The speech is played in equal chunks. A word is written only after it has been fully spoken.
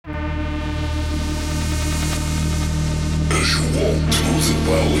As you walk through the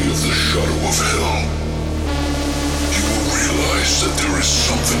valley of the shadow of hell, you will realize that there is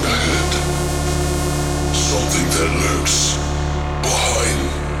something ahead. Something that lurks behind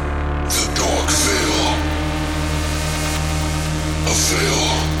the dark veil. A veil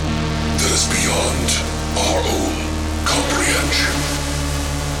that is beyond our own comprehension.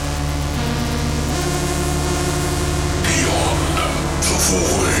 Beyond the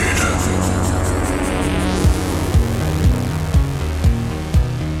void.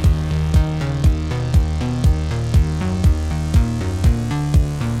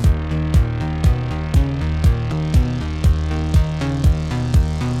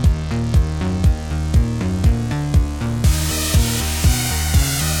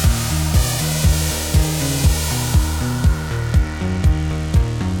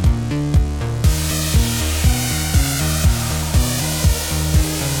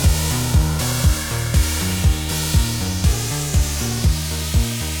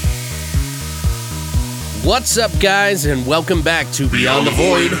 What's up, guys, and welcome back to Beyond the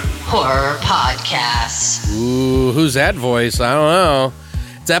Void Horror Podcast. Ooh, who's that voice? I don't know.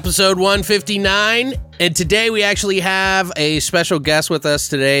 It's episode 159, and today we actually have a special guest with us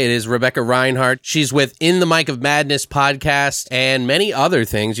today. It is Rebecca Reinhardt. She's with In the Mic of Madness podcast and many other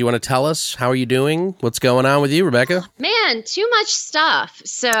things. You want to tell us? How are you doing? What's going on with you, Rebecca? Man, too much stuff.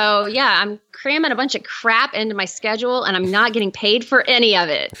 So, yeah, I'm cramming a bunch of crap into my schedule, and I'm not getting paid for any of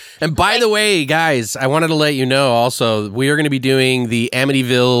it. And by the way, guys, I wanted to let you know also, we are going to be doing the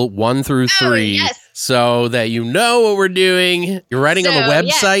Amityville 1 through 3. Yes. So that you know what we're doing. You're writing on the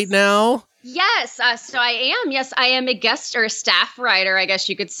website now? Yes, so I am. Yes, I am a guest or a staff writer, I guess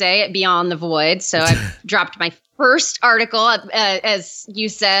you could say, at Beyond the Void. So I've dropped my first article. As you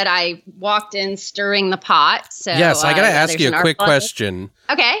said, I walked in stirring the pot. So yes, I got to ask you a quick question.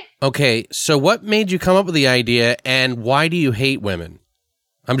 Okay, so what made you come up with the idea, and why do you hate women?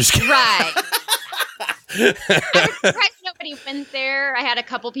 I'm just kidding. Right. I'm surprised nobody went there. I had a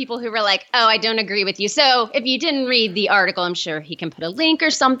couple people who were like, oh, I don't agree with you. So if you didn't read the article, I'm sure he can put a link or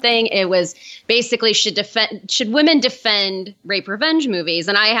something. It was basically, should women defend rape revenge movies?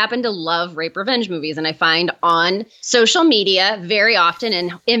 And I happen to love rape revenge movies. And I find on social media very often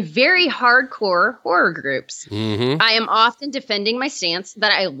in very hardcore horror groups, I am often defending my stance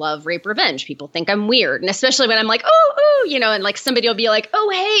that I love rape revenge. People think I'm weird. And especially when I'm like, oh, and like somebody will be like, oh,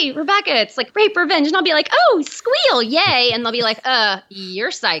 hey, Rebecca, it's like rape revenge. And I'll be like, oh, squeal, yay. And they'll be like, you're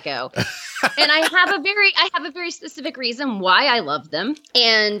psycho. And I have a very specific reason why I love them.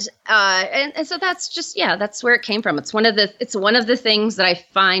 And so that's just, that's where it came from. It's one of the things that I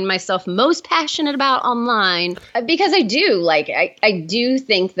find myself most passionate about online, because I do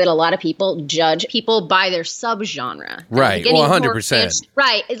think that a lot of people judge people by their subgenre. Right. Well, 100%.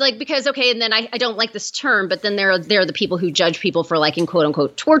 Right. It's like, because, okay, and then I don't like this term, but then there are the people who judge people for liking quote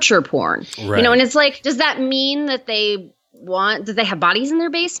unquote torture porn. Right. You know, and it's like, does that mean that do they have bodies in their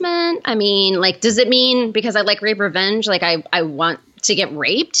basement? I mean, like, does it mean because I like rape revenge, like I want to get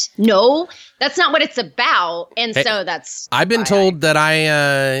raped? No, that's not what it's about. And so that's... I've been told that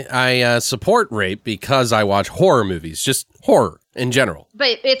I support rape because I watch horror movies, just horror in general.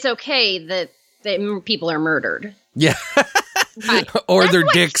 But it's okay that people are murdered. Yeah. Right. Or their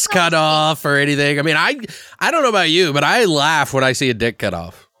dicks cut off or anything. I mean, I don't know about you, but I laugh when I see a dick cut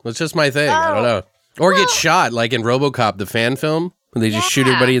off. That's just my thing. I don't know. Or get shot, like in RoboCop, the fan film, when they just shoot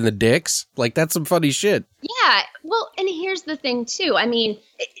everybody in the dicks. Like, that's some funny shit. Yeah. Well, and here's the thing, too. I mean,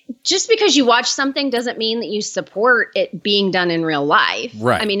 just because you watch something doesn't mean that you support it being done in real life.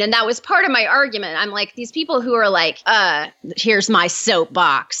 Right. I mean, and that was part of my argument. I'm like, these people who are like, here's my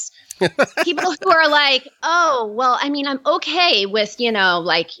soapbox. People who are like, oh, well, I mean, I'm okay with,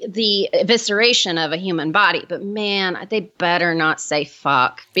 like the evisceration of a human body, but man, they better not say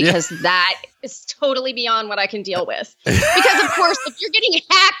fuck, because that is totally beyond what I can deal with. Because, of course, if you're getting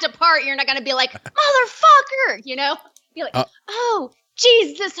hacked apart, you're not going to be like, motherfucker, be like, oh,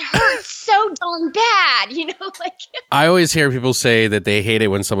 geez, this hurts so darn bad, like. I always hear people say that they hate it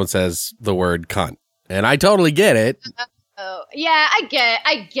when someone says the word cunt, and I totally get it. Oh, yeah,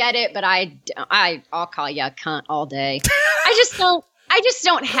 I get it, but I'll call you a cunt all day. I just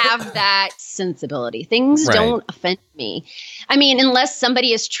don't have that sensibility. Things don't offend me. I mean, unless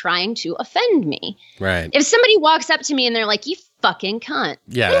somebody is trying to offend me. Right. If somebody walks up to me and they're like, you fucking cunt.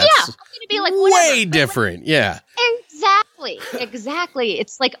 Yeah. Then I'm going to be like, whatever. Way different. Yeah. Exactly.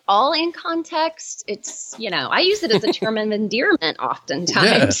 It's like all in context. It's, I use it as a term of endearment oftentimes.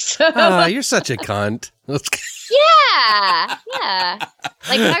 Yeah. So. Oh, you're such a cunt. Yeah.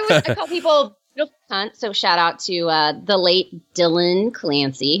 Like I call people cunt. So shout out to the late Dylan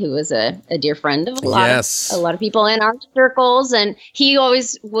Clancy, who was a dear friend of a lot of people in our circles. And he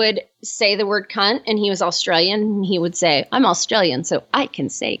always would say the word cunt, and he was Australian, and he would say, I'm Australian, so I can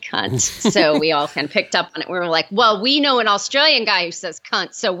say cunt. So we all kind of picked up on it. We were like, well, we know an Australian guy who says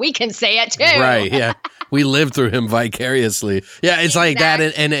cunt, so we can say it too. Right, yeah. We lived through him vicariously. Yeah, it's like that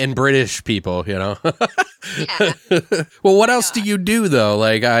and British people, you know. Yeah. Well, what else do you do, though?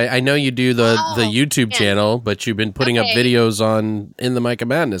 Like, I know you do the YouTube channel, but you've been putting up videos on In the Mic of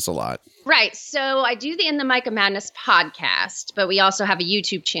Madness a lot. Right. So I do the In the Mic of Madness podcast, but we also have a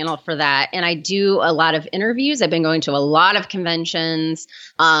YouTube channel for that. And I do a lot of interviews. I've been going to a lot of conventions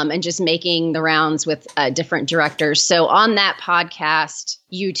and just making the rounds with different directors. So on that podcast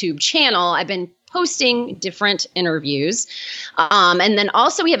YouTube channel, I've been posting different interviews. And then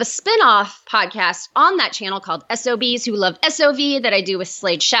also we have a spinoff podcast on that channel called SOBs Who Love SOV that I do with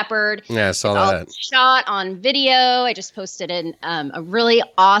Slade Shepherd. Yeah, I saw that. All shot on video. I just posted a really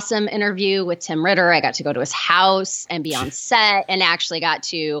awesome interview with Tim Ritter. I got to go to his house and be on set and actually got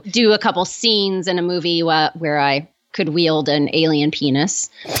to do a couple scenes in a movie where I could wield an alien penis.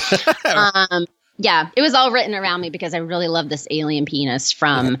 Yeah, it was all written around me because I really love this alien penis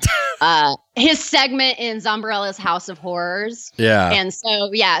from his segment in Zombrella's House of Horrors. Yeah. And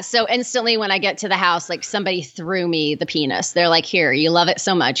so instantly when I get to the house, like somebody threw me the penis. They're like, here, you love it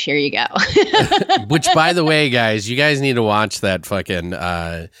so much. Here you go. Which, by the way, guys, you guys need to watch that fucking,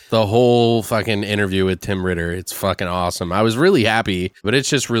 the whole fucking interview with Tim Ritter. It's fucking awesome. I was really happy, but it's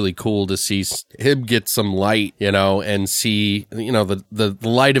just really cool to see him get some light, you know, and see, you know, the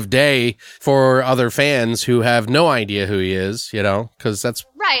light of day for other fans who have no idea who he is, you know, because that's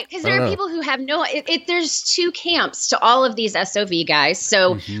right. Because there are people who have no. There's two camps to all of these SOV guys.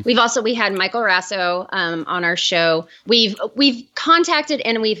 So we had Michael Rasso on our show. We've contacted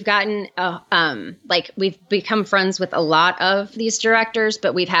and we've gotten we've become friends with a lot of these directors,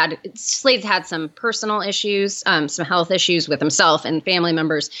 but Slade's had some personal issues, some health issues with himself and family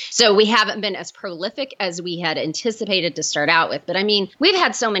members. So we haven't been as prolific as we had anticipated to start out with. But I mean, we've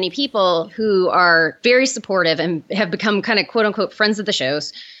had so many people who are very supportive and have become kind of quote unquote friends of the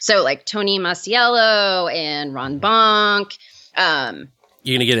shows. So like Tony Masiello and Ron Bonk.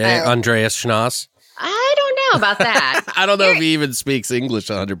 You gonna get Andreas Schnoss? I don't know about that. I don't know if he even speaks English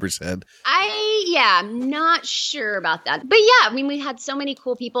 100%. I'm not sure about that. But yeah, I mean, we had so many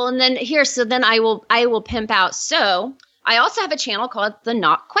cool people. And then I will pimp out. So I also have a channel called The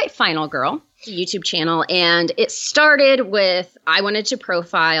Not Quite Final Girl, a YouTube channel. And it started with, I wanted to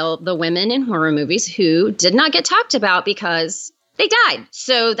profile the women in horror movies who did not get talked about because they died.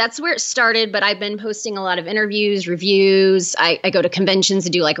 So that's where it started. But I've been posting a lot of interviews, reviews. I go to conventions to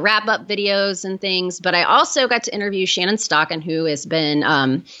do like wrap up videos and things. But I also got to interview Shannon Stockin, who has been,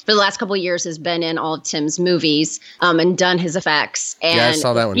 for the last couple of years, has been in all of Tim's movies and done his effects. And yeah, I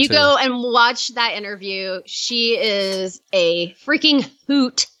saw that one you too. Go and watch that interview. She is a freaking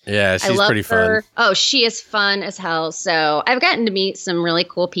hoot. Yeah, she's pretty fun. Oh, she is fun as hell. So I've gotten to meet some really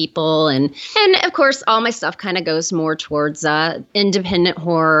cool people. And of course, all my stuff kind of goes more towards independent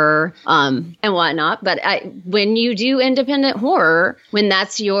horror and whatnot. But when you do independent horror, when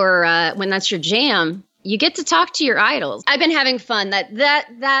that's your jam, you get to talk to your idols. I've been having fun.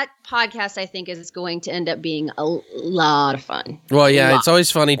 That podcast, I think, is going to end up being a lot of fun. Well, yeah, it's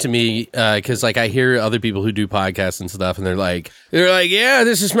always funny to me because, like, I hear other people who do podcasts and stuff, and they're like, yeah,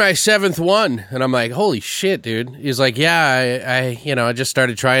 this is my 7th one, and I'm like, holy shit, dude. He's like, yeah, I just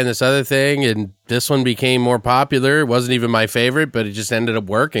started trying this other thing, and this one became more popular. It wasn't even my favorite, but it just ended up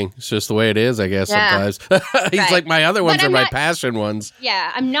working. It's just the way it is, I guess. Sometimes he's like, my other ones are my passion ones.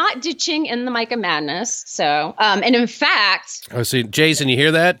 Yeah, I'm not ditching In the Mic of Madness. So, and in fact, see, Jason, you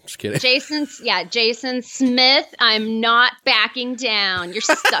hear that? Just kidding. Jason Smith. I'm not backing down. You're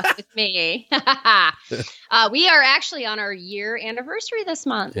stuck with me. We are actually on our year anniversary this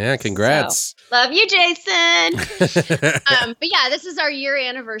month. Yeah, congrats. So, love you, Jason. But yeah, this is our year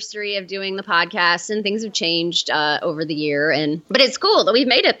anniversary of doing the podcast, and things have changed over the year. But it's cool that we've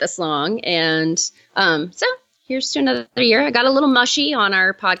made it this long. And so here's to another year. I got a little mushy on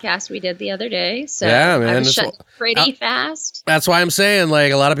our podcast we did the other day. So yeah, man, I was shut pretty fast. That's why I'm saying,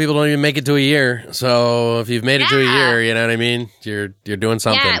 like, a lot of people don't even make it to a year. So if you've made it to a year, you know what I mean? You're doing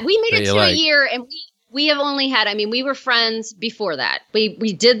something. Yeah, we made it to a year, and we have only had, we were friends before that.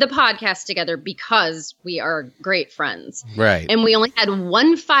 We did the podcast together because we are great friends. Right. And we only had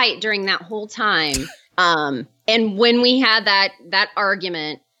one fight during that whole time. And when we had that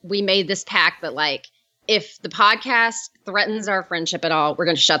argument, we made this pact that, like, if the podcast threatens our friendship at all, we're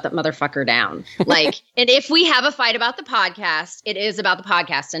going to shut that motherfucker down. Like, and if we have a fight about the podcast, it is about the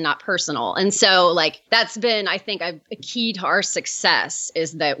podcast and not personal. And so, like, that's been, I think, a key to our success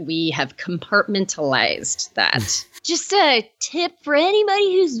is that we have compartmentalized that. Just a tip for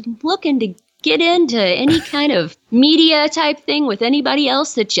anybody who's looking to get into any kind of media type thing with anybody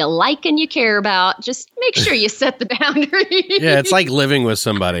else that you like and you care about. Just make sure you set the boundary. Yeah, it's like living with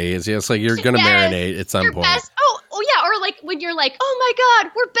somebody. It's like you're going to marinate at some point. Oh, yeah. Or like when you're like, oh my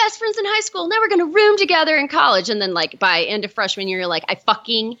God, we're best friends in high school. Now we're going to room together in college. And then like by end of freshman year, you're like, I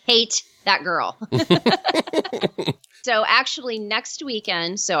fucking hate that girl. So actually next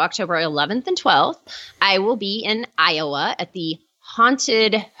weekend, so October 11th and 12th, I will be in Iowa at the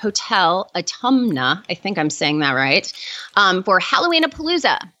Haunted Hotel Autumna, I think I'm saying that right, for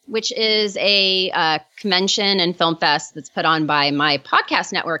Halloween-a-Palooza, which is a convention and film fest that's put on by my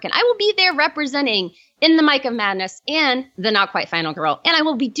podcast network. And I will be there representing In the Mic of Madness and The Not Quite Final Girl. And I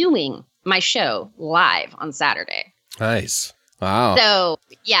will be doing my show live on Saturday. Nice. Wow. So,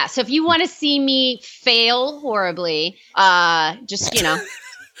 yeah. So if you want to see me fail horribly, just, you know.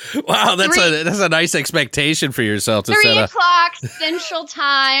 Wow, that's a nice expectation for yourself to set up. 3 o'clock Central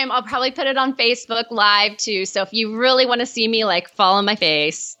Time. I'll probably put it on Facebook Live too. So if you really want to see me like fall on my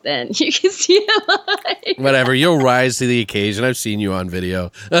face, then you can see it live. Whatever, you'll rise to the occasion. I've seen you on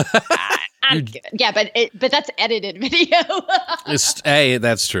video. I'm good. Yeah, but that's edited video. Hey,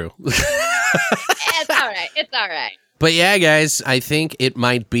 that's true. It's all right. It's all right. But yeah, guys, I think it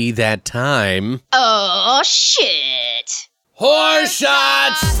might be that time. Oh shit. Horse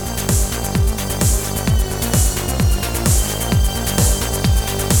shots!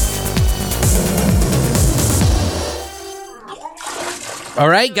 All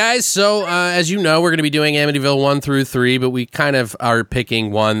right, guys. So, as you know, we're going to be doing Amityville 1 through 3, but we kind of are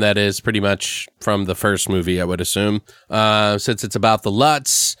picking one that is pretty much from the first movie, I would assume, since it's about the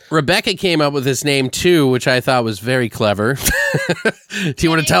Lutz. Rebecca came up with this name, too, which I thought was very clever. Do you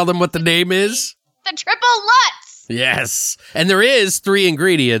want to tell them what the name is? The Triple Lutz! Yes. And there is 3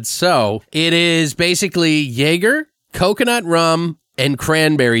 ingredients. So it is basically Jaeger, coconut rum, and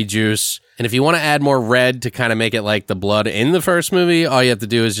cranberry juice. And if you want to add more red to kind of make it like the blood in the first movie, all you have to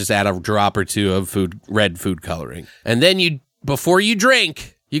do is just add a drop or 2 of red food coloring. And then before you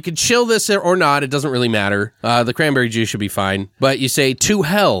drink, you can chill this or not. It doesn't really matter. The cranberry juice should be fine. But you say, to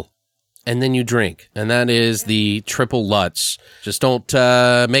hell. And then you drink. And that is the Triple Lutz. Just don't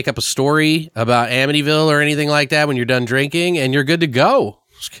make up a story about Amityville or anything like that when you're done drinking, and you're good to go.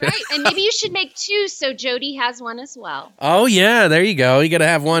 Right, and maybe you should make 2 so Jody has one as well. Oh, yeah, there you go. You got to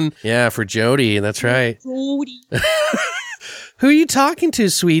have one. Yeah, for Jody. That's right. Jody. Who are you talking to,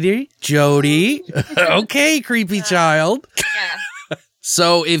 sweetie? Jody. Okay, creepy child. Yeah.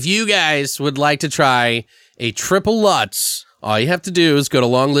 So if you guys would like to try a Triple Lutz, all you have to do is go to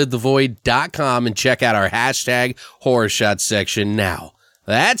longlivethevoid.com and check out our hashtag Horror Shots section now.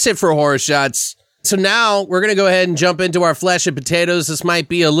 That's it for Horror Shots. So now we're going to go ahead and jump into our flesh and potatoes. This might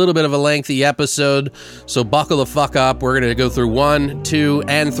be a little bit of a lengthy episode, so buckle the fuck up. We're going to go through 1, 2,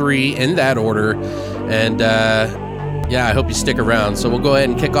 and 3 in that order. And yeah, I hope you stick around. So we'll go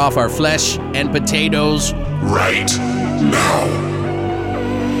ahead and kick off our flesh and potatoes right now.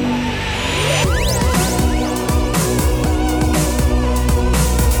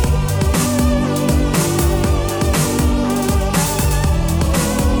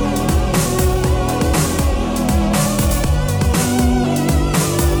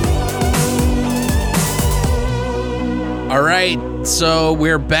 All right, so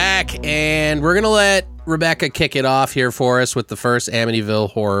we're back, and we're going to let Rebecca kick it off here for us with the first Amityville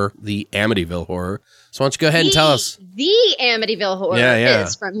horror, the Amityville horror. So why don't you go ahead and tell us? The Amityville horror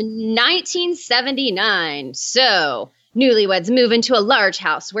is from 1979. So, newlyweds move into a large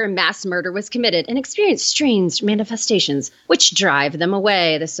house where mass murder was committed and experience strange manifestations which drive them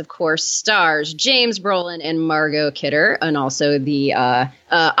away. This, of course, stars James Brolin and Margot Kidder, and also the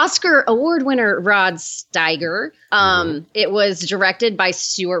Oscar award winner Rod Steiger. It was directed by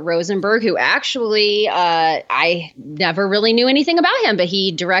Stuart Rosenberg, who actually I never really knew anything about him, but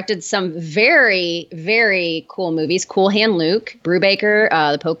he directed some very, very cool movies. Cool Hand Luke, Brubaker,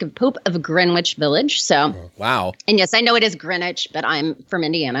 the Pope of Greenwich Village. So wow. And yes, I know it is Greenwich, but I'm from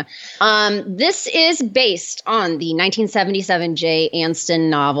Indiana. This is based on the 1977 Jay Anston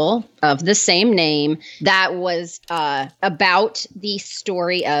novel of the same name that was about the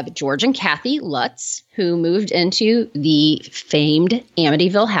story of George and Kathy Lutz, who moved into the famed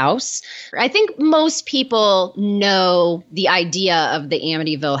Amityville house. I think most people know the idea of the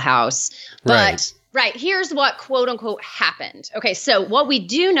Amityville house, but Right. Here's what quote unquote happened. Okay. So what we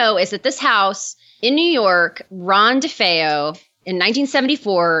do know is that this house in New York, Ron DeFeo in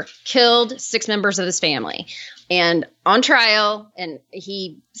 1974 killed 6 members of his family. And on trial, and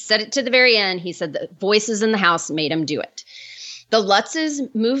he said it to the very end, he said the voices in the house made him do it. The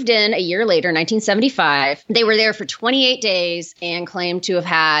Lutzes moved in a year later, 1975. They were there for 28 days and claimed to have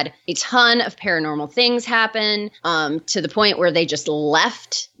had a ton of paranormal things happen, to the point where they just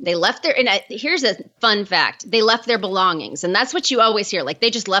left. They left their, and here's a fun fact. They left their belongings. And that's what you always hear. Like,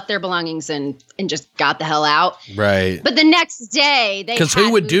 they just left their belongings and just got the hell out. Right. But the next day, they because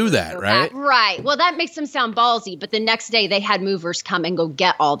who would do that, right? Back. Right. Well, that makes them sound ballsy. But the next day, they had movers come and go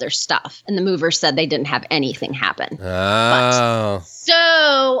get all their stuff. And the movers said they didn't have anything happen. Oh.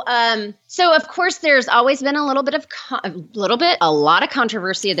 So of course, there's always been a lot of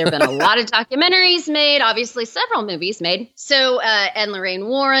controversy. There have been a lot of documentaries made, obviously several movies made. So Ed and Lorraine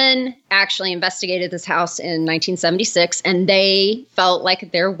Warren actually investigated this house in 1976, and they felt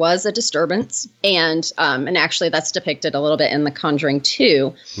like there was a disturbance. And actually that's depicted a little bit in The Conjuring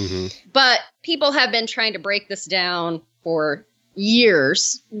 2. Mm-hmm. But people have been trying to break this down for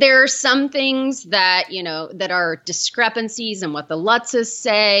years. There are some things that, that are discrepancies in what the Lutzes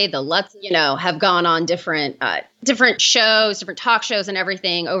say. The Lutz, have gone on different shows, different talk shows and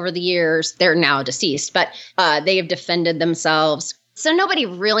everything over the years. They're now deceased, but they have defended themselves. So nobody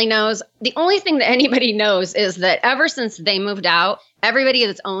really knows. The only thing that anybody knows is that ever since they moved out, everybody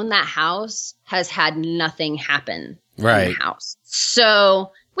that's owned that house has had nothing happen in the house.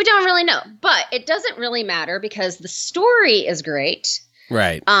 So we don't really know, but it doesn't really matter because the story is great.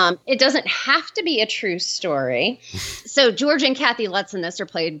 Right. It doesn't have to be a true story. So George and Kathy Lutz in this are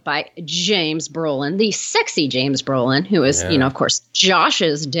played by James Brolin, the sexy James Brolin, who is, of course,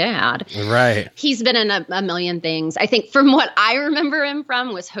 Josh's dad. Right. He's been in a million things. I think from what I remember him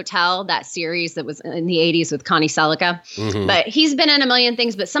from was Hotel, that series that was in the 80s with Connie Selica. Mm-hmm. But he's been in a million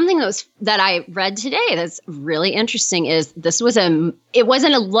things. But something that I read today that's really interesting is it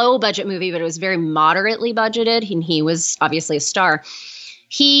wasn't a low budget movie, but it was very moderately budgeted. And he was obviously a star.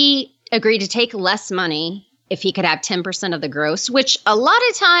 He agreed to take less money if he could have 10% of the gross, which a lot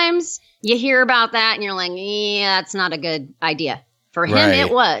of times you hear about that and you're like, yeah, that's not a good idea. For him,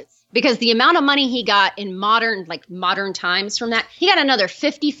 It was. Because the amount of money he got in modern times from that, he got another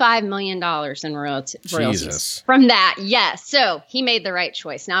 $55 million in royalties from that. Yes. So he made the right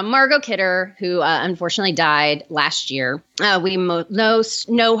choice. Now, Margot Kidder, who unfortunately died last year, we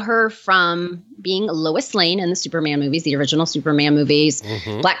know her from being Lois Lane in the Superman movies, the original Superman movies,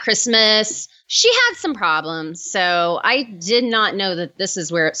 Black Christmas. She had some problems, so I did not know that this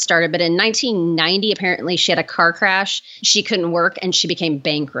is where it started. But in 1990, apparently she had a car crash. She couldn't work, and she became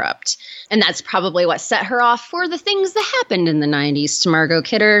bankrupt. And that's probably what set her off for the things that happened in the 90s to Margot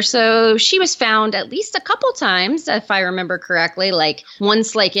Kidder. So she was found at least a couple times, if I remember correctly, like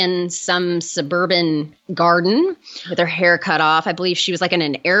once like in some suburban garden with her hair cut off. I believe she was like in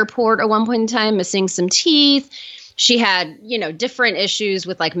an airport at one point in time, missing some teeth. She had, different issues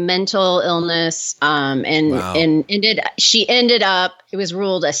with like mental illness, she ended up, it was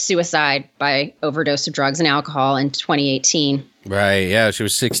ruled a suicide by overdose of drugs and alcohol in 2018. Right. Yeah. She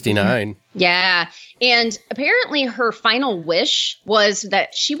was 69. Yeah. And apparently her final wish was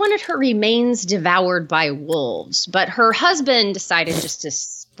that she wanted her remains devoured by wolves, but her husband decided just to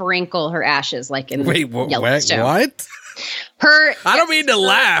sprinkle her ashes like in Yellowstone. What? I don't mean to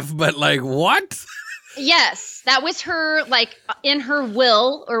laugh, but like what? Yes, that was her, like, in her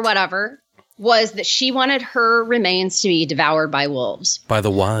will or whatever, was that she wanted her remains to be devoured by wolves. By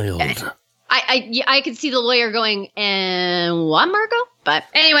the wild. I could see the lawyer going, and what, Margot? But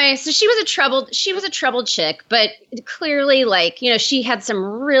anyway, so she was a troubled chick, but clearly, like, she had some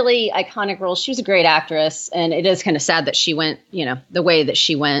really iconic roles. She was a great actress, and it is kind of sad that she went, the way that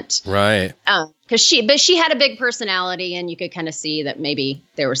she went. Right. But she had a big personality, and you could kind of see that maybe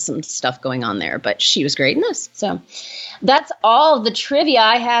there was some stuff going on there, but she was great in this. So that's all the trivia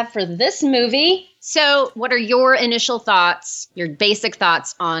I have for this movie. So what are your initial thoughts, your basic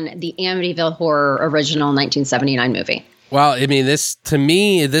thoughts on the Amityville Horror original 1979 movie? Well, I mean, this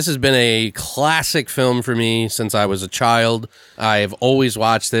has been a classic film for me since I was a child. I've always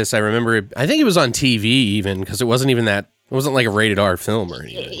watched this. I remember, I think it was on TV even, because it wasn't like a rated R film or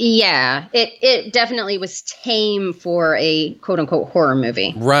anything. Yeah, it definitely was tame for a quote-unquote horror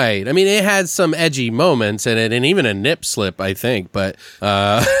movie. Right. I mean, it had some edgy moments in it and even a nip slip, I think. But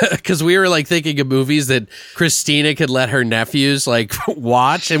because we were like thinking of movies that Christina could let her nephews like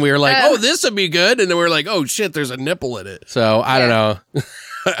watch. And we were like, oh, this would be good. And then we were like, oh, shit, there's a nipple in it. So I don't know.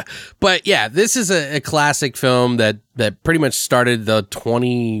 But yeah, this is a classic film that that pretty much started the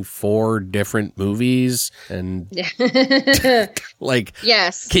 24 different movies. And like,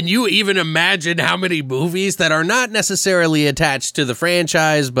 yes. Can you even imagine how many movies that are not necessarily attached to the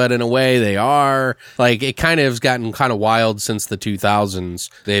franchise, but in a way they are? Like, it kind of has gotten kind of wild since the 2000s.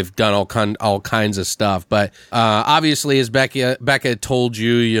 They've done all kinds of stuff. But obviously, as Becca told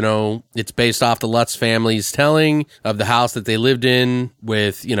you, you know, it's based off the Lutz family's telling of the house that they lived in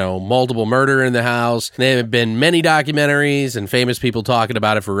with, you know, multiple murder in the house. There have been many documentaries and famous people talking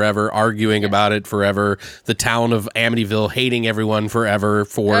about it forever, arguing about it forever. The town of Amityville hating everyone forever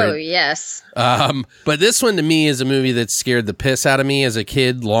for it. Oh, yes. But this one to me is a movie that scared the piss out of me as a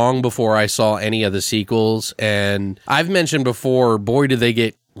kid long before I saw any of the sequels. And I've mentioned before, boy, did they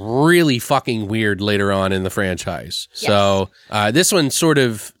get really fucking weird later on in the franchise. Yes. So this one sort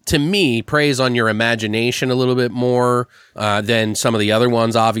of, to me, preys on your imagination a little bit more than some of the other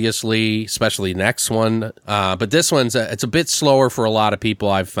ones, obviously, especially next one. But this one's it's a bit slower for a lot of people,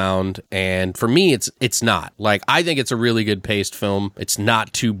 I've found. And for me, it's not. Like, I think it's a really good paced film. It's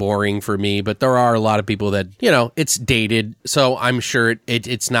not too boring for me, but there are a lot of people that, you know, it's dated. So I'm sure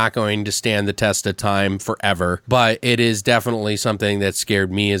it's not going to stand the test of time forever. But it is definitely something that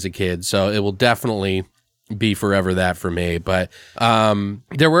scared me as a kid. So it will definitely be forever that for me. But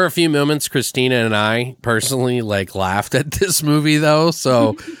there were a few moments Christina and I personally like laughed at this movie though,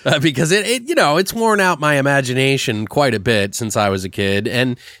 so because it you know, it's worn out my imagination quite a bit since I was a kid,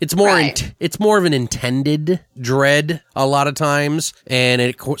 and it's more it's more of an intended dread a lot of times, and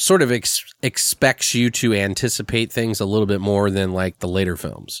it sort of expects you to anticipate things a little bit more than like the later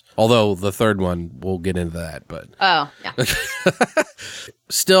films, although the third one, we'll get into that. But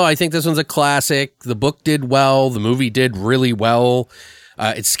still, I think this one's a classic. The book did well. The movie did really well.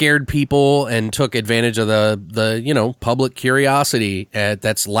 It scared people and took advantage of the you know, public curiosity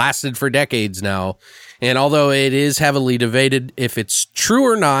that's lasted for decades now. And although it is heavily debated if it's true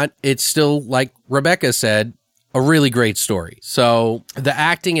or not, it's still, like Rebecca said, a really great story. So the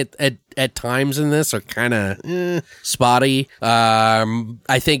acting at times in this are kind of spotty.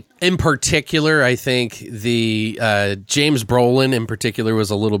 I think in particular, the James Brolin in particular was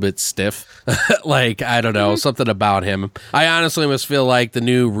a little bit stiff. Like, I don't know, something about him. I honestly must feel like the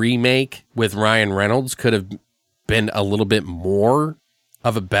new remake with Ryan Reynolds could have been a little bit more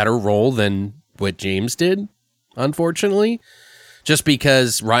of a better role than what James did, unfortunately. Just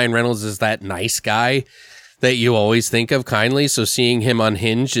because Ryan Reynolds is that nice guy that you always think of kindly, so seeing him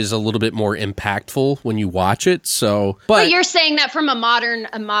unhinged is a little bit more impactful when you watch it. So, but you're saying that from a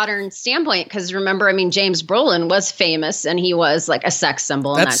modern standpoint, because remember, I mean, James Brolin was famous and he was like a sex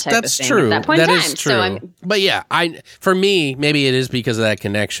symbol and that type of thing true. At that point that in is time. True. So but yeah, for me, maybe it is because of that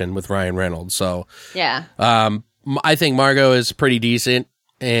connection with Ryan Reynolds. So yeah, I think Margot is pretty decent,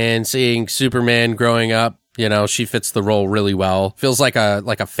 and seeing Superman growing up, you know, she fits the role really well. Feels like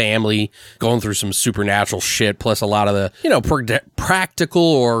a family going through some supernatural shit, plus a lot of the, you know, practical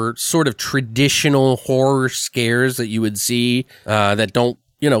or sort of traditional horror scares that you would see that don't,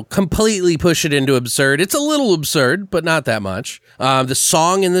 you know, completely push it into absurd. It's a little absurd, but not that much. The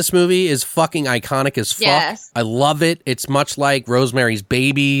song in this movie is fucking iconic as fuck. Yes. I love it. It's much like Rosemary's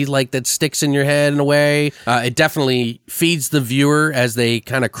Baby, like that sticks in your head in a way. It definitely feeds the viewer as they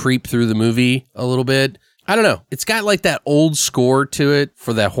kind of creep through the movie a little bit. I don't know. It's got like that old score to it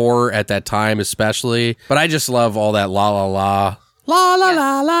for that horror at that time, especially. But I just love all that la la la. La la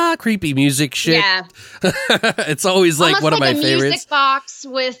la la, creepy music shit. Yeah. It's always like almost one like of my a favorites. Music box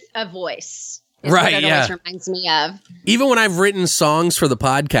with a voice. Right, what it always reminds me of. Even when I've written songs for the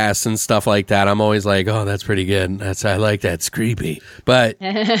podcast and stuff like that, I'm always like, oh, that's pretty good. I like that. It's creepy. But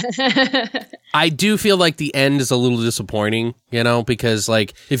I do feel like the end is a little disappointing, you know, because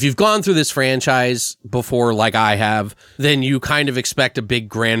like if you've gone through this franchise before like I have, then you kind of expect a big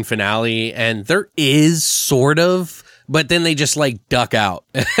grand finale, and there is sort of, but then they just like duck out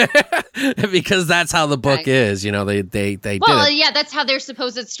because that's how the book is. You know, they did it. Yeah, that's how their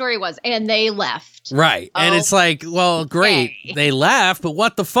supposed story was, and they left. Right. And it's like, well, great. They left, but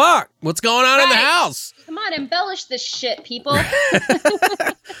what the fuck? What's going on in the house? Come on, embellish this shit, people.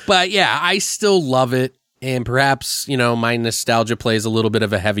 But yeah, I still love it. And perhaps, you know, my nostalgia plays a little bit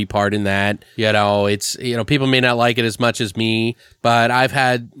of a heavy part in that. You know, it's, you know, people may not like it as much as me, but I've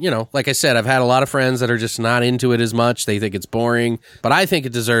had, you know, like I said, I've had a lot of friends that are just not into it as much. They think it's boring, but I think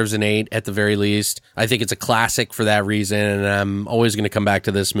it deserves an 8 at the very least. I think it's a classic for that reason, and I'm always going to come back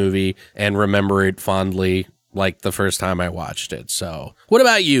to this movie and remember it fondly, like the first time I watched it. So what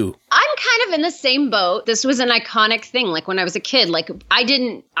about you? I'm kind of in the same boat. This was an iconic thing. Like when I was a kid, like I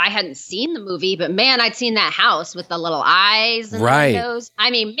hadn't seen the movie, but man, I'd seen that house with the little eyes and the windows.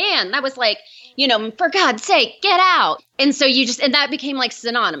 I mean, man, that was like, for God's sake, get out. And so and that became like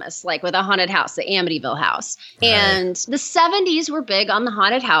synonymous, like with a haunted house, the Amityville house. Right. And the 70s were big on the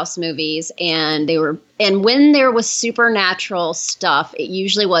haunted house movies, and when there was supernatural stuff, it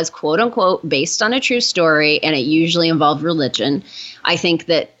usually was quote unquote based on a true story, and it usually involved religion. I think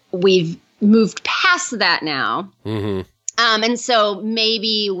that we've moved past that now. Mm-hmm. And so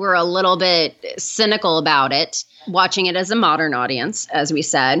maybe we're a little bit cynical about it, watching it as a modern audience, as we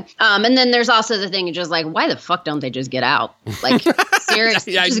said. And then there's also the thing of just like, why the fuck don't they just get out? Like,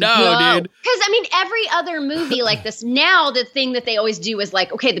 seriously. Yeah, I know, dude. Because, every other movie like this, now the thing that they always do is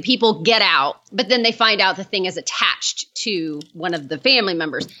like, okay, the people get out, but then they find out the thing is attached to one of the family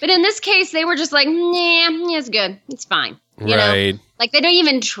members. But in this case, they were just like, nah, it's good. It's fine. You know? Like, they don't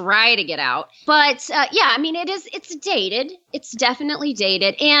even try to get out. But, it's dated. It's definitely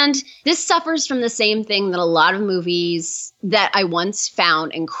dated. And this suffers from the same thing that a lot of movies that I once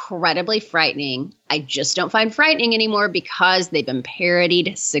found incredibly frightening, I just don't find frightening anymore because they've been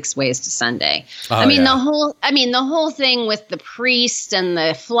parodied 6 Ways to Sunday. The whole thing with the priest and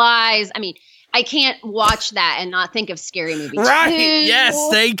the flies, I can't watch that and not think of Scary Movie 2. Right. Yes,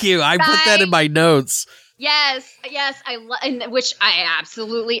 thank you. I put that in my notes. Yes, which I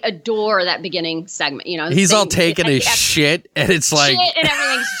absolutely adore that beginning segment. He's all taking his shit, and it's like shit, and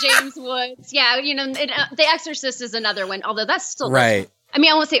everything's James Woods. Yeah, The Exorcist is another one, although that's still right. I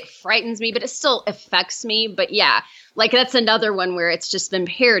won't say it frightens me, but it still affects me. But yeah, like that's another one where it's just been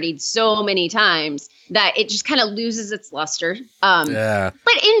parodied so many times that it just kind of loses its luster. Yeah.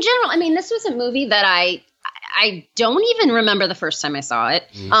 But in general, this was a movie that I don't even remember the first time I saw it.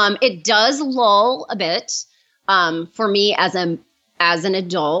 It does lull a bit for me as an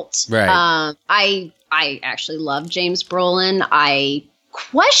adult. Right. I actually love James Brolin. I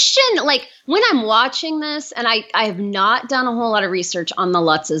question, like, when I'm watching this, and I have not done a whole lot of research on the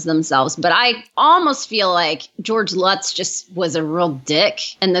Lutzes themselves, but I almost feel like George Lutz just was a real dick,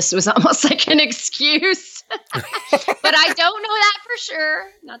 and this was almost like an excuse. But I don't know that for sure,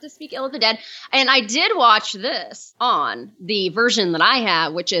 not to speak ill of the dead. And I did watch this on the version that I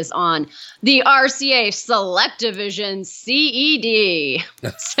have, which is on the RCA Select-Division CED.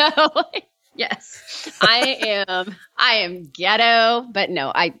 So, yes, I am ghetto, but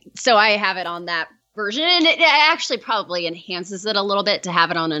no, I have it on that version, and it actually probably enhances it a little bit to have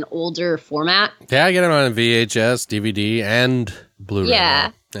it on an older format. Yeah, I get it on VHS, DVD, and Blu-ray.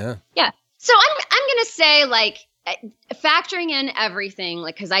 Yeah. Yeah. Yeah. So I'm going to say, like, factoring in everything,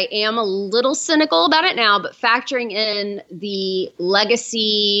 like, because I am a little cynical about it now, but factoring in the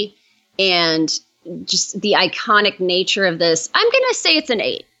legacy and just the iconic nature of this, I'm going to say it's an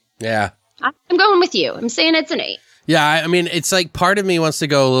 8. Yeah. I'm going with you. I'm saying it's an 8. Yeah, it's like part of me wants to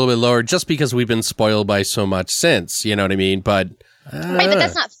go a little bit lower just because we've been spoiled by so much since, you know what I mean? But right, but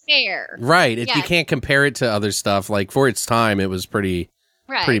that's not fair. Right. You can't compare it to other stuff. Like, for its time, it was pretty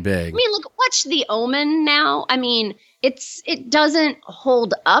big. Look, watch The Omen now. It doesn't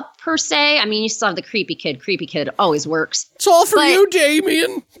hold up per se. You still have the creepy kid. Creepy kid always works. It's all for you,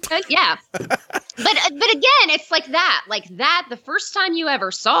 Damien. Yeah. But again, it's like that. Like that, the first time you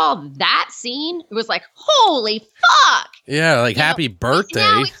ever saw that scene, it was like, holy fuck. Yeah, like happy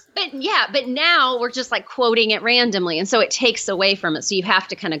birthday. But now we're just like quoting it randomly. And so it takes away from it. So you have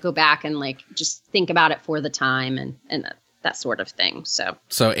to kind of go back and like just think about it for the time and that sort of thing. So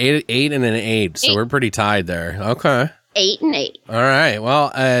 8 and an 8. So we're pretty tied there. Okay. 8 and 8. All right.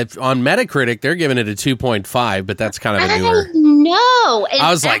 Well, on Metacritic, they're giving it a 2.5, but that's kind of a newer. No. I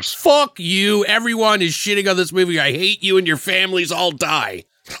was like, fuck you. Everyone is shitting on this movie. I hate you and your families all die.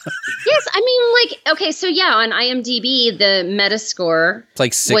 Yes, okay, so yeah, on IMDb, the Metascore... It's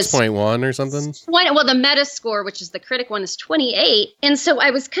like 6.1 or something? Well, the Metascore, which is the critic one, is 28. And so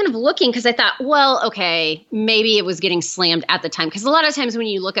I was kind of looking because I thought, well, okay, maybe it was getting slammed at the time. Because a lot of times when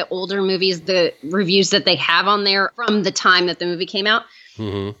you look at older movies, the reviews that they have on there from the time that the movie came out.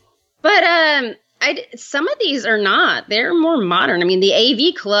 Mm-hmm. But some of these are not. They're more modern. The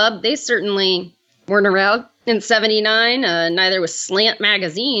AV Club, they certainly weren't around in 79. Neither was Slant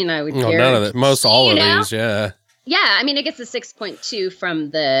Magazine, I would care. None of it. Most all of these, yeah. Yeah, it gets a 6.2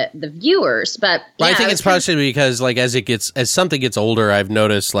 from the viewers, but yeah, I think it's partially because like as something gets older, I've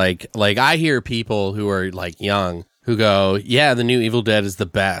noticed like I hear people who are like young who go, yeah, the new Evil Dead is the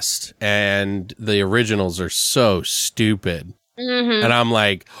best, and the originals are so stupid. Mm-hmm. And I'm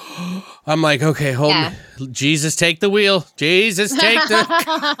like, okay, hold me. Jesus, take the wheel. Jesus, take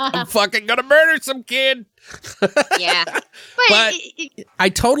I'm fucking gonna murder some kid. Yeah. But I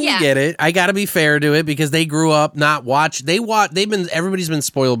totally get it. I gotta be fair to it because they grew up not everybody's been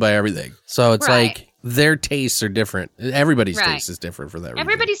spoiled by everything. So it's like, their tastes are different. Everybody's Right. taste is different for that reason.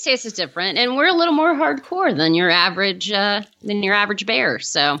 Everybody's taste is different, and we're a little more hardcore than your average bear.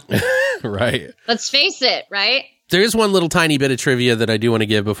 So Right. let's face it, right? There is one little tiny bit of trivia that I do want to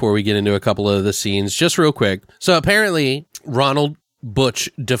give before we get into a couple of the scenes, just real quick. So apparently, Ronald Butch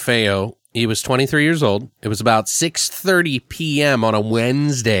DeFeo, he was 23 years old. It was about 6:30 p.m. on a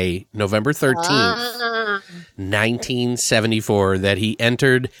Wednesday, November 13th, 1974, that he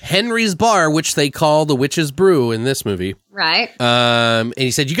entered Henry's Bar, which they call the Witch's Brew in this movie. Right. And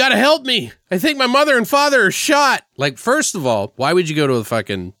he said, "You got to help me. I think my mother and father are shot." Like, first of all, why would you go to a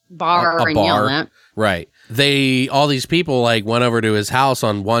fucking Bar a and bar? yell that. Right. All these people like went over to his house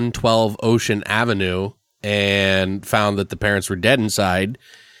on 112 Ocean Avenue and found that the parents were dead inside.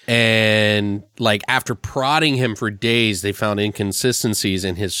 And like after prodding him for days, they found inconsistencies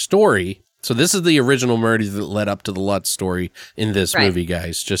in his story. So this is the original murder that led up to the Lutz story in this Right. movie,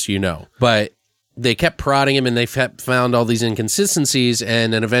 guys, just so you know. But they kept prodding him and they found all these inconsistencies.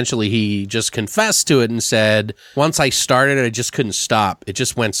 And then eventually he just confessed to it and said, once I started, I just couldn't stop. It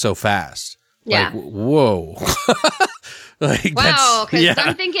just went so fast. Yeah. Like, whoa. Like, Wow, because yeah.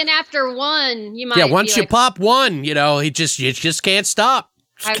 I'm thinking after one, you might. Yeah, once be you like, pop one, you just can't stop.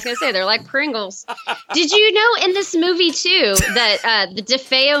 I was gonna say they're like Pringles. Did you know in this movie too that the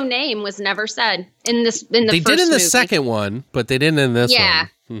DeFeo name was never said in the They first did in the movie? second one, but they didn't in this Yeah.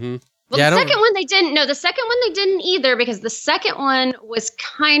 one. Mm-hmm. Well, Yeah, I the don't- second one they didn't. No, the second one they didn't either because the second one was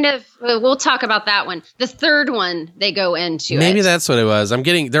kind of. We'll talk about that one. The third one they go into. Maybe it. that's what it was.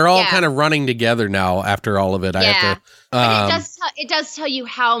 They're all Yeah. kind of running together now after all of it. I Yeah. have to. But it does tell you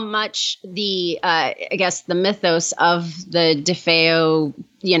how much the I guess the mythos of the DeFeo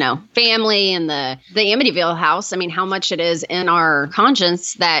family and the Amityville house. I mean, how much it is in our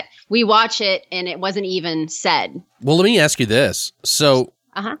conscience that we watch it and it wasn't even said. Well, let me ask you this. So,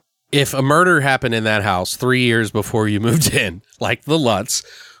 Uh-huh. if a murder happened in that house 3 years before you moved in, like the Lutz,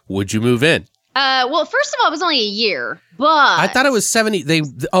 would you move in? Well, first of all, it was only a year, but I thought it was 70. They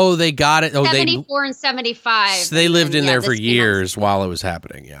got it. Oh, 74 and 75. they lived in there for this came out. years while it was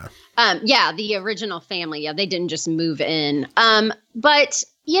happening. Yeah. Yeah, the original family. Yeah, they didn't just move in. But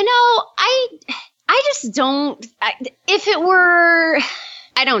I just don't. If it were,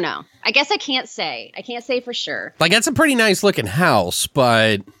 I don't know. I guess I can't say. I can't say for sure. Like, that's a pretty nice looking house,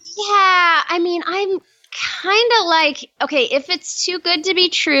 but Yeah, I mean, I'm kind of like, okay, if it's too good to be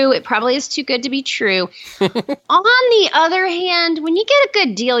true, it probably is too good to be true. On the other hand, when you get a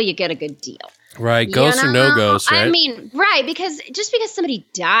good deal, you get a good deal. right, ghost or no ghost, right? I mean, right, because just because somebody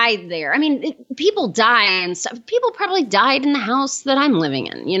died there, I mean, people die and stuff. People probably died in the house that I'm living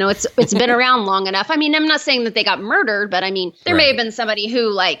in. It's been around long enough. I mean, I'm not saying that they got murdered, but I mean, there may Right. have been somebody who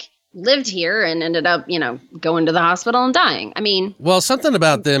lived here and ended up, going to the hospital and dying. I mean, Well, something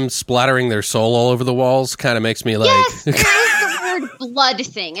about them splattering their soul all over the walls kind of makes me like, yes, there is the word blood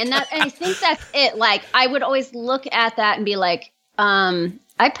thing, and I think that's it. Like, I would always look at that and be like,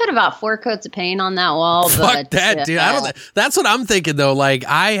 I put about 4 coats of paint on that wall. fuck but, that, dude. That's what I'm thinking though. Like,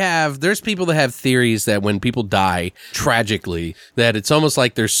 there's people that have theories that when people die tragically, that it's almost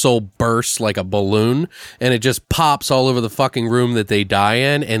like their soul bursts like a balloon and it just pops all over the fucking room that they die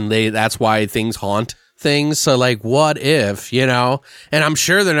in, and that's why things haunt things. So like, what if, and I'm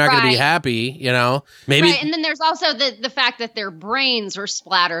sure they're not going to be Right. happy, maybe. Right, and then there's also the fact that their brains were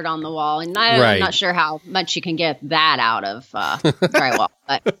splattered on the wall, and I'm Right. not sure how much you can get that out of drywall.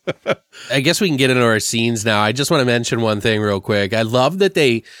 But I guess we can get into our scenes now. I just want to mention one thing real quick. I love that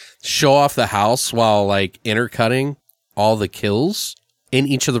they show off the house while like intercutting all the kills in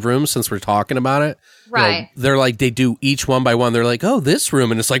each of the rooms, since we're talking about it. Right. They're like, they do each one by one. They're like, oh, this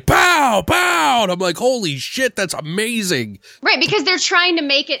room. And it's like, pow, pow. And I'm like, holy shit, that's amazing. right, because they're trying to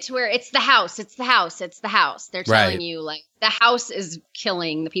make it to where it's the house, it's the house, it's the house. They're telling Right. you like the house is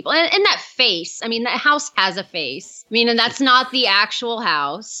killing the people, and that face. I mean, that house has a face. I mean, and that's not the actual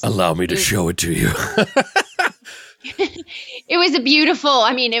house. Allow me to show it to you. It was a beautiful.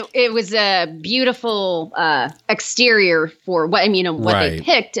 I mean, it was a beautiful exterior for what what they Right.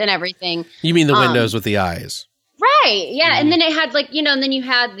 picked and everything. You mean the windows with the eyes? Right. Yeah. And then it had and then you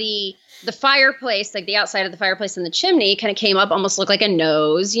had the fireplace, like the outside of the fireplace and the chimney kind of came up, almost looked like a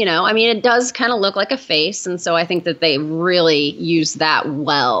nose, I mean, it does kind of look like a face. And so I think that they really used that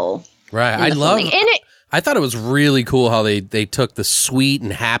well. Right. in the filming. And I thought it was really cool how they took the sweet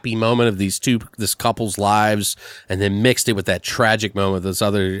and happy moment of this couple's lives and then mixed it with that tragic moment of this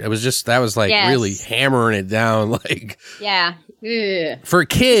other. It was just, that was like Yes. really hammering it down. Like, yeah. Ugh. for a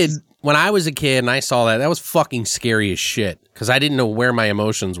kid, when I was a kid and I saw that was fucking scary as shit because I didn't know where my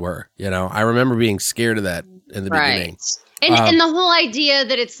emotions were. I remember being scared of that in the beginning. Right. And the whole idea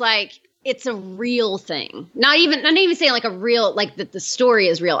that it's like, it's a real thing. Not even saying like a real, like that the story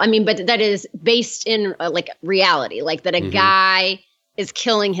is real. I mean, but that is based in like reality, like that a guy is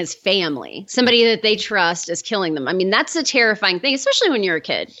killing his family. Somebody that they trust is killing them. I mean, that's a terrifying thing, especially when you're a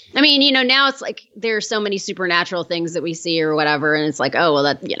kid. I mean, you know, now it's like there are so many supernatural things that we see or whatever. And it's like, oh, well,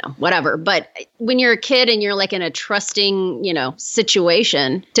 that, you know, whatever. But when you're a kid and you're like in a trusting, you know,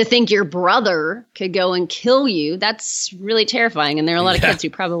 situation, to think your brother could go and kill you, that's really terrifying. And there are a lot of kids who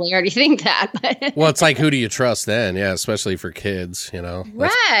probably already think that. But Well, it's like, who do you trust then? Yeah, especially for kids, you know.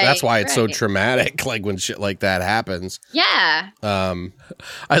 That's why it's so traumatic, like when shit like that happens. Yeah.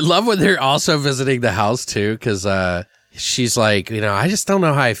 I love when they're also visiting the house too, because she's like, you know, I just don't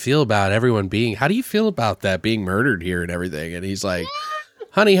know how I feel about everyone being. How do you feel about that being murdered here and everything? And he's like,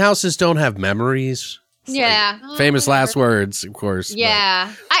 honey, houses don't have memories. It's like, famous last words, of course.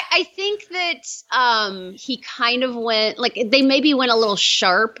 Yeah. I think that he kind of went, like, they maybe went a little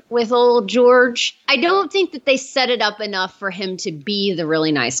sharp with old George. I don't think that they set it up enough for him to be the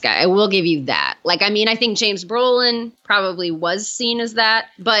really nice guy. I will give you that. Like, I mean, I think James Brolin probably was seen as that,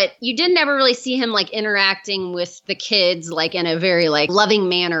 but you didn't ever really see him, like, interacting with the kids, like, in a very, like, loving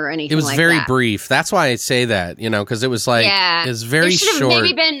manner or anything like that. It was very brief. That's why I say that, you know, because it was like, it was very short. It should have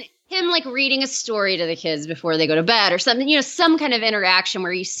maybe been him like reading a story to the kids before they go to bed or something, you know, some kind of interaction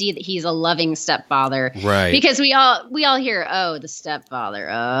where you see that he's a loving stepfather. Right. Because we all hear, oh, the stepfather.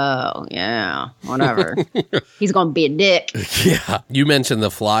 Oh, yeah, whatever. He's going to be a dick. Yeah. You mentioned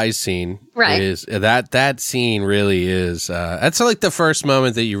the fly scene. Right. That scene really is, that's like the first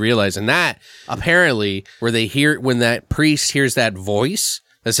moment that you realize. And that apparently where they hear, when that priest hears that voice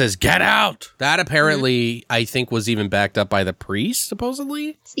that says, get out. That apparently, I think, was even backed up by the priest,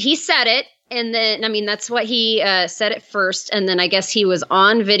 supposedly. He said it. And then, I mean, that's what he said at first. And then I guess he was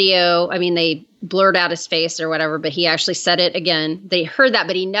on video. I mean, they blurred out his face or whatever, but he actually said it again. They heard that,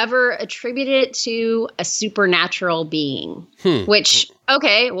 but he never attributed it to a supernatural being, which,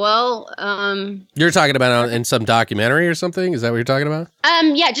 okay, well. You're talking about in some documentary or something? Is that what you're talking about?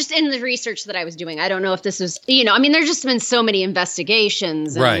 Yeah, just in the research that I was doing. I don't know if this was, you know, I mean, there's just been so many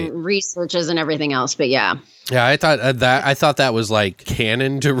investigations and researches and everything else, but yeah. Yeah, I thought that was like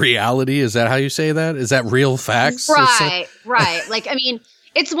canon to reality. Is that how you say that? Is that real facts? Right. Like, I mean,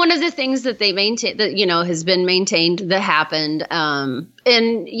 it's one of the things that they maintain that, you know, has been maintained that happened.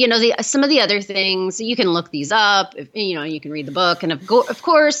 And, you know, some of the other things, you can look these up, you know, you can read the book. And of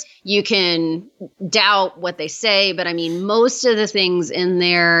course, you can doubt what they say. But I mean, most of the things in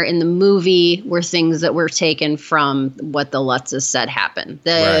there in the movie were things that were taken from what the Lutzes said happened.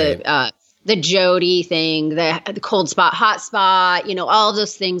 The Jody thing, the cold spot, hot spot, you know, all of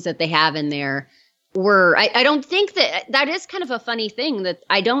those things that they have in there were, I don't think that is kind of a funny thing that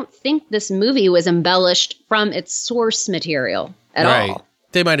I don't think this movie was embellished from its source material at all.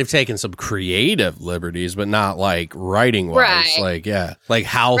 They might have taken some creative liberties, but not like writing wise, like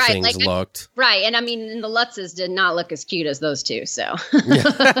how things looked. Right. And I mean, the Lutzes did not look as cute as those two. So,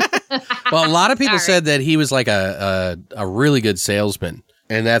 well, a lot of people said that he was like a really good salesman.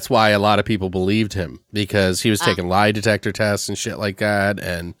 And that's why a lot of people believed him, because he was taking lie detector tests and shit like that.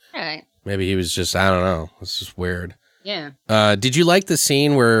 And maybe he was just, I don't know. It's just weird. Yeah. Did you like the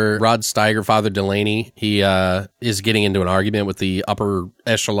scene where Rod Steiger, Father Delaney, he is getting into an argument with the upper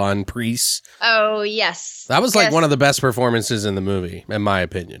echelon priests? Oh, yes. That was like one of the best performances in the movie, in my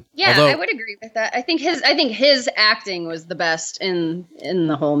opinion. Yeah, although, I would agree with that. I think his acting was the best in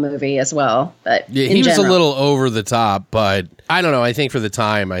the whole movie as well. But yeah, he was a little over the top, but I don't know. I think for the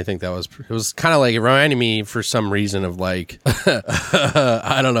time, I think it was kind of like, it reminded me for some reason of like,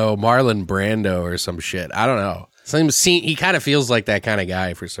 I don't know, Marlon Brando or some shit. I don't know. He kind of feels like that kind of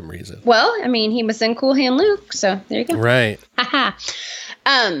guy for some reason. Well, I mean, he was in Cool Hand Luke, so there you go. Right.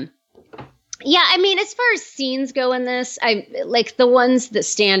 Yeah, I mean, as far as scenes go in this, I like the ones that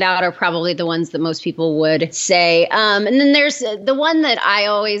stand out are probably the ones that most people would say. And then there's the one that I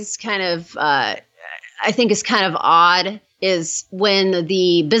always kind of, I think is kind of odd, is when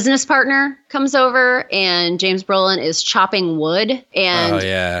the business partner comes over and James Brolin is chopping wood and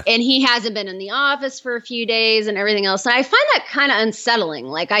he hasn't been in the office for a few days and everything else. And I find that kind of unsettling.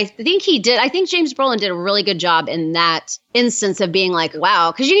 Like, I think James Brolin did a really good job in that instance of being like,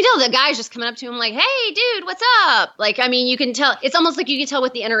 wow, because you can tell the guy's just coming up to him like, hey, dude, what's up? Like, I mean, you can tell, it's almost like you can tell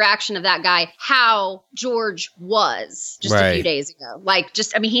with the interaction of that guy how George was just a few days ago. Like,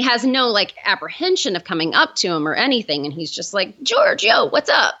 just, I mean, he has no like apprehension of coming up to him or anything. And he's just like, George, yo, what's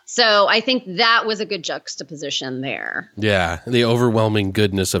up? So I think that was a good juxtaposition there. Yeah, the overwhelming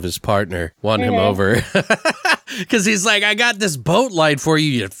goodness of his partner won him over. Because he's like, I got this boat light for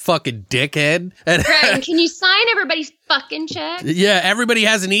you, you fucking dickhead. And Right, and can you sign everybody's fucking check? yeah, everybody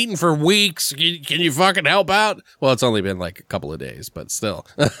hasn't eaten for weeks. Can you fucking help out? Well, it's only been like a couple of days, but still.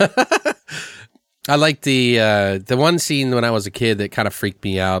 I like the one scene when I was a kid that kind of freaked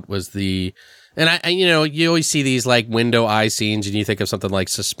me out was and I you always see these like window eye scenes and you think of something like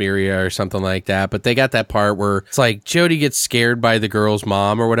Suspiria or something like that, but they got that part where it's like Jodie gets scared by the girl's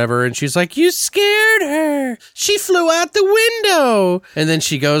mom or whatever, and she's like, you scared her. She flew out the window. And then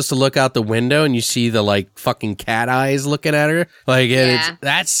she goes to look out the window and you see the like fucking cat eyes looking at her. Like, and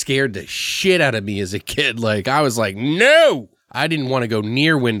that scared the shit out of me as a kid. Like, I was like, no. I didn't want to go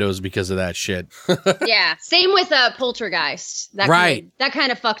near windows because of that shit. Yeah. Same with Poltergeist. Right. That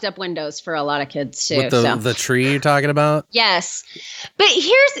kind of fucked up windows for a lot of kids too. With the tree you're talking about? Yes. But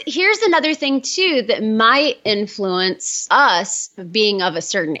here's another thing too that might influence us being of a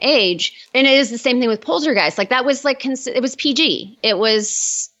certain age. And it is the same thing with Poltergeist. Like that was like, it was PG. It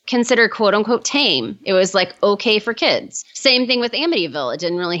was considered quote unquote tame. It was like okay for kids. Same thing with Amityville. It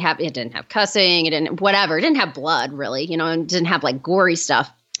didn't have cussing. It didn't have blood really, it didn't have like gory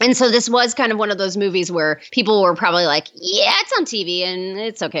stuff. And so this was kind of one of those movies where people were probably like, yeah, it's on TV and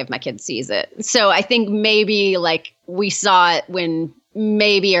it's okay if my kid sees it. So I think maybe like we saw it when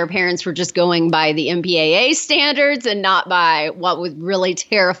maybe our parents were just going by the MPAA standards and not by what would really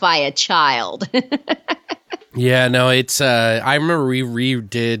terrify a child. Yeah, no, it's, I remember we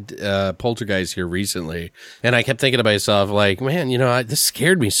redid Poltergeist here recently, and I kept thinking to myself, like, man, this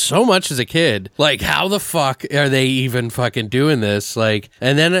scared me so much as a kid. Like, how the fuck are they even fucking doing this? Like,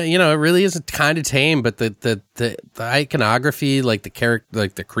 and then, it really is kind of tame, but the iconography, like the character,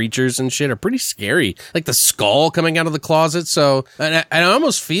 like the creatures and shit are pretty scary. Like the skull coming out of the closet. So, and I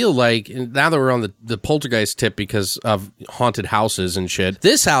almost feel like, now that we're on the Poltergeist tip because of haunted houses and shit,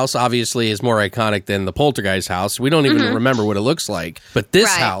 this house obviously is more iconic than the Poltergeist house. We don't even remember what it looks like. But this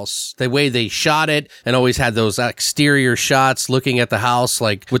house, the way they shot it and always had those exterior shots looking at the house,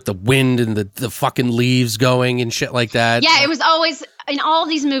 like with the wind and the fucking leaves going and shit like that. Yeah, it was always, in all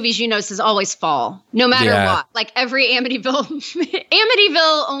these movies, notice is always fall, no matter what. Like every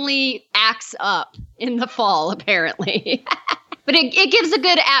Amityville only acts up in the fall, apparently. But it gives a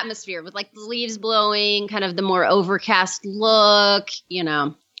good atmosphere with like the leaves blowing, kind of the more overcast look,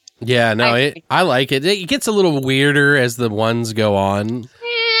 Yeah, no, I like it. It gets a little weirder as the ones go on.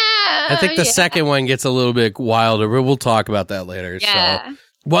 Yeah. I think the second one gets a little bit wilder, but we'll talk about that later. Yeah. So,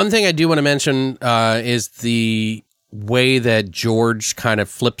 one thing I do want to mention is the way that George kind of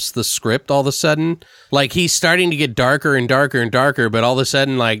flips the script all of a sudden. Like, he's starting to get darker and darker and darker, but all of a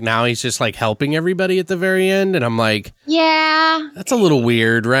sudden, like, now he's just, like, helping everybody at the very end, and I'm like... Yeah. That's a little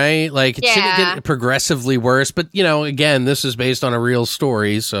weird, right? Like, it shouldn't get progressively worse, but, again, this is based on a real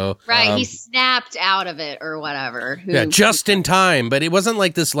story, so... Right, he snapped out of it, or whatever. Yeah, just in time, but it wasn't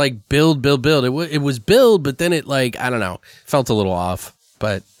like this, like, build. It was build, but then it, like, I don't know, felt a little off,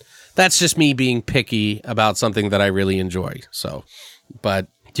 but... That's just me being picky about something that I really enjoy. So, but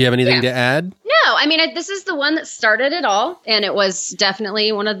do you have anything to add? No, I mean, this is the one that started it all. And it was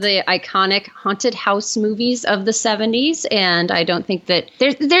definitely one of the iconic haunted house movies of the 70s. And I don't think that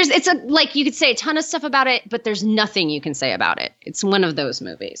it's like you could say a ton of stuff about it, but there's nothing you can say about it. It's one of those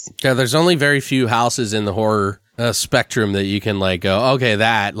movies. Yeah, there's only very few houses in the horror spectrum that you can like go, okay,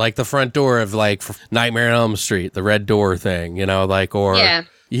 that, like the front door of like Nightmare on Elm Street, the red door thing, like, or... Yeah.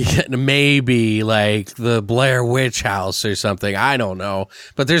 Maybe like the Blair Witch House or something. I don't know.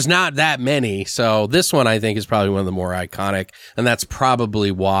 But there's not that many. So this one I think is probably one of the more iconic. And that's probably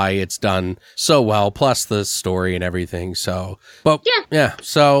why it's done so well. Plus the story and everything. So, but yeah.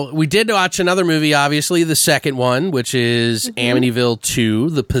 So we did watch another movie, obviously, the second one, which is Amityville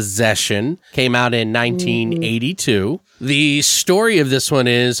 2, The Possession. Came out in 1982. The story of this one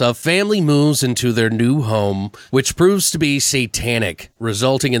is a family moves into their new home, which proves to be satanic,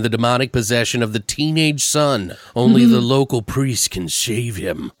 resulting in the demonic possession of the teenage son. Only the local priest can save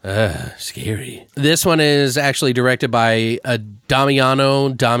him. Scary. This one is actually directed by Damiano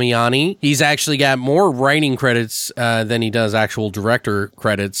Damiani. He's actually got more writing credits than he does actual director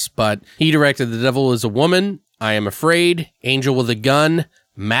credits, but he directed The Devil is a Woman, I Am Afraid, Angel with a Gun,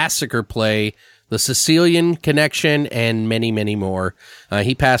 Massacre Play, The Sicilian Connection, and many, many more.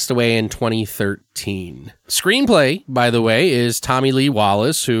 He passed away in 2013. Screenplay, by the way, is Tommy Lee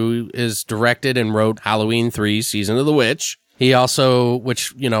Wallace, who is directed and wrote Halloween 3, Season of the Witch. He also,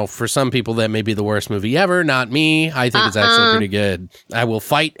 which, you know, for some people that may be the worst movie ever, not me. I think it's actually pretty good. I will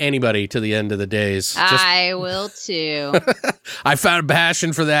fight anybody to the end of the days. I will too. I found a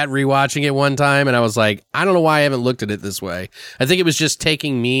passion for that rewatching it one time, and I was like, I don't know why I haven't looked at it this way. I think it was just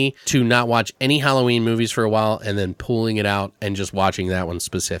taking me to not watch any Halloween movies for a while and then pulling it out and just watching that one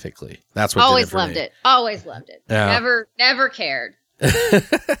specifically. That's what Always did it for loved me. it. Always loved it. Yeah. Never cared.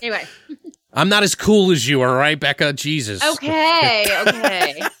 Anyway. I'm not as cool as you, all right, Becca? Jesus.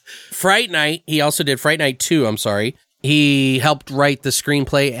 Okay. Fright Night. He also did Fright Night 2, I'm sorry. He helped write the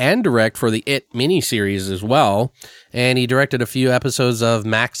screenplay and direct for the It miniseries as well. And he directed a few episodes of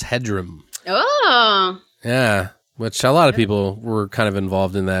Max Headroom. Oh. Yeah, which a lot of people were kind of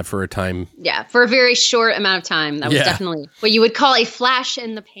involved in that for a time. Yeah, for a very short amount of time. That was definitely what you would call a flash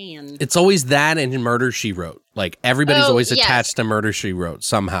in the pan. It's always that and Murder, She Wrote. Like, everybody's always attached to Murder, She Wrote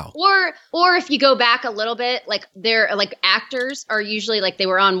somehow. Or if you go back a little bit, like they're like actors are usually like they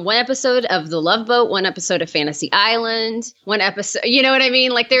were on one episode of The Love Boat, one episode of Fantasy Island, one episode, you know what I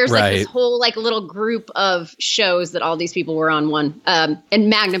mean? Like there's like this whole like little group of shows that all these people were on one, and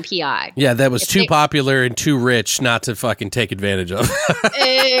Magnum PI. Yeah, that was too popular and too rich not to fucking take advantage of.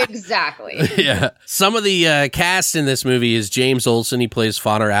 Exactly. Yeah. Some of the cast in this movie is James Olsen. He plays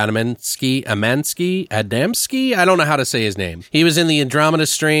Father Adamski. I don't know how to say his name. He was in the Andromeda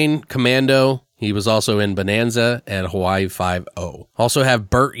Strain, Commando. He was also in Bonanza and Hawaii Five-0. Also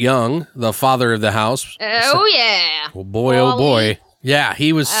have Burt Young, the father of the house. Oh, yeah. Oh, boy, oh, boy. Yeah,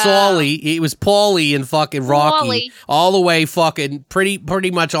 he was Sully. He was Paulie in fucking Rocky. Paulie. All the way fucking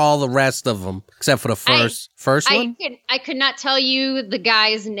pretty much all the rest of them, except for the first one. I could not tell you the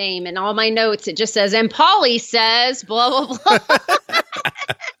guy's name. In all my notes, it just says, and Paulie says, blah, blah, blah.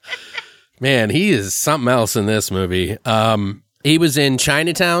 Man, he is something else in this movie. He was in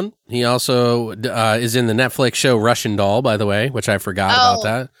Chinatown. He also is in the Netflix show Russian Doll, by the way, which I forgot about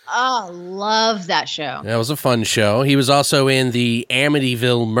that. Oh, love that show. That was a fun show. He was also in the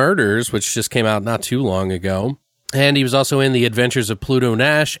Amityville Murders, which just came out not too long ago. And he was also in The Adventures of Pluto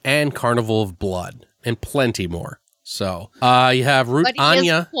Nash and Carnival of Blood, and plenty more. So you have Ruth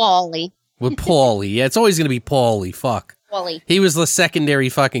Anya. Paulie. With Paulie. Yeah, it's always going to be Paulie. Fuck. Paulie. He was the secondary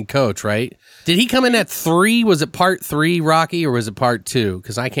fucking coach, right? Did he come in at 3? Was it part 3, Rocky, or was it part 2?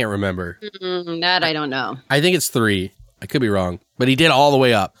 Because I can't remember. That I don't know. I think it's 3. I could be wrong. But he did all the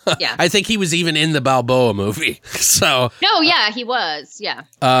way up. Yeah. I think he was even in the Balboa movie. So. No, yeah, he was. Yeah.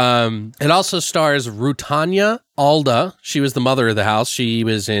 It also stars Rutanya Alda. She was the mother of the house. She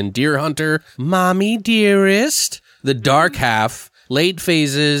was in Deer Hunter, Mommy Dearest, The Dark Half, Late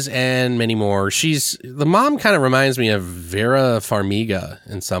Phases, and many more. The mom kind of reminds me of Vera Farmiga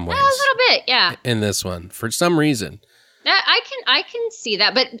in some ways. A little bit, yeah. In this one, for some reason. I can see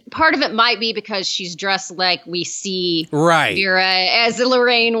that, but part of it might be because she's dressed like we see right. Vera as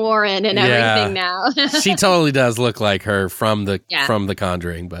Lorraine Warren and everything now. She totally does look like her from the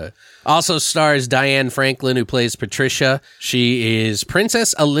Conjuring, but also stars Diane Franklin, who plays Patricia. She is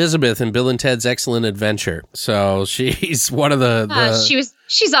Princess Elizabeth in Bill and Ted's Excellent Adventure. So she's one of the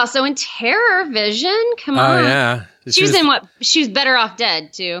she's also in Terror Vision. Come on. Oh yeah. She was in what? She was Better Off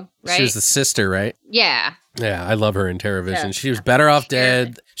Dead too, right? She was the sister, right? Yeah. Yeah, I love her in Terror Vision. She was Better Off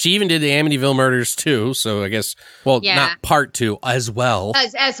Dead. She even did the Amityville Murders too, so I guess, not part 2, as well.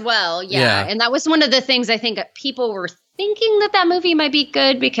 As well, yeah. And that was one of the things I think people were thinking that movie might be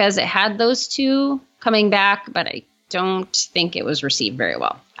good because it had those two coming back, but I don't think it was received very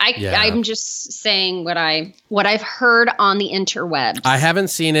well. I'm just saying what I've heard on the interwebs. I haven't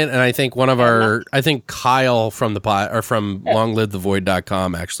seen it, and I think I think Kyle from from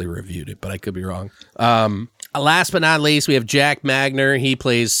longlivethevoid.com actually reviewed it, but I could be wrong. Last but not least, we have Jack Magner. He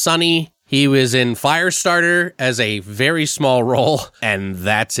plays Sonny. He was in Firestarter as a very small role, and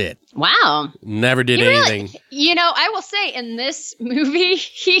that's it. Wow. Never did anything. I will say in this movie,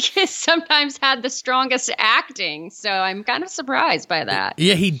 he sometimes had the strongest acting, so I'm kind of surprised by that.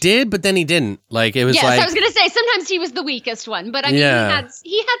 Yeah, he did, but then he didn't. Like, it was I was going to say, sometimes he was the weakest one, but I mean,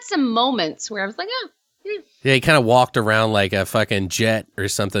 he had some moments where I was like, yeah, he kind of walked around like a fucking jet or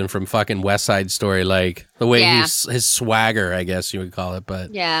something from fucking West Side Story, like the way his swagger, I guess you would call it.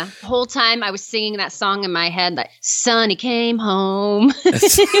 But yeah, the whole time I was singing that song in my head, like Sonny came home.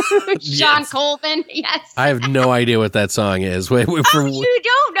 Sean Colvin, yes. I have no idea what that song is. You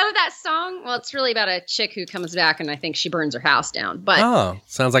don't know that song? Well, it's really about a chick who comes back and I think she burns her house down. But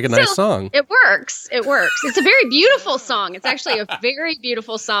sounds like a nice song. It works. It's a very beautiful song. It's actually a very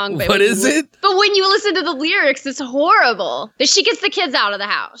beautiful song. But what is it? But when you listen to the lyrics, lyrics. It's horrible. But she gets the kids out of the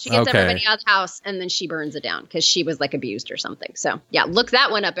house. She gets Okay. everybody out of the house, and then she burns it down because she was like abused or something. So yeah, look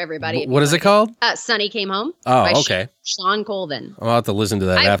that one up, everybody. What is it called? Sonny Came Home. Oh, by okay. Sean Colvin. I'll have to listen to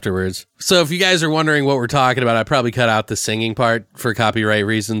that afterwards. So if you guys are wondering what we're talking about, I probably cut out the singing part for copyright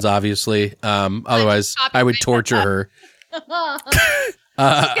reasons, obviously. Otherwise, I would torture her. She's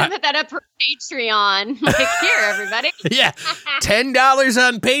gonna put that up for Patreon. Like, here, everybody. Yeah. $10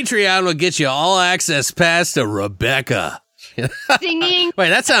 on Patreon will get you all access pass to Rebecca. Singing. Wait,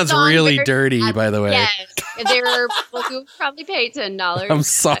 that sounds song really very- dirty, by the way. Yes. There are people who probably paid $10. I'm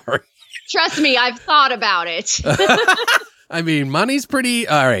sorry. Trust me, I've thought about it. I mean, money's pretty.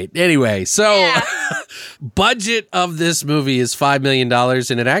 All right. Anyway, so Yeah. budget of this movie is $5 million,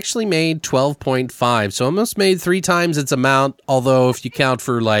 and it actually made 12.5. So almost made 3 times its amount. Although if you count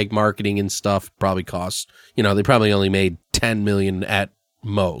for like marketing and stuff, probably costs, they probably only made 10 million at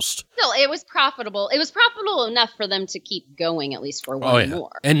most. Still, it was profitable. It was profitable enough for them to keep going at least for one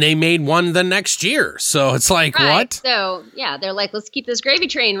more. And they made one the next year. So it's like, Right. what? So, yeah, they're like, let's keep this gravy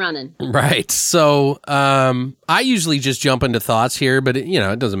train running. Right. So I usually just jump into thoughts here, but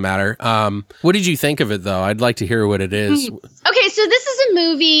it doesn't matter. What did you think of it, though? I'd like to hear what it is. Okay, so this is a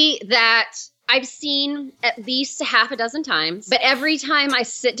movie that I've seen at least half a dozen times, but every time I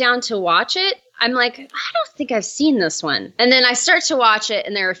sit down to watch it, I'm like, I don't think I've seen this one. And then I start to watch it,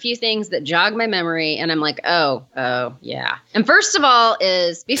 and there are a few things that jog my memory, and I'm like, oh, yeah. And first of all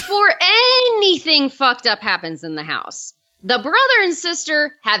is, before anything fucked up happens in the house, the brother and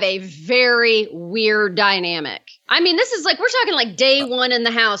sister have a very weird dynamic. I mean, this is like, we're talking like day one in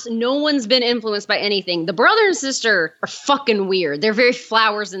the house. No one's been influenced by anything. The brother and sister are fucking weird. They're very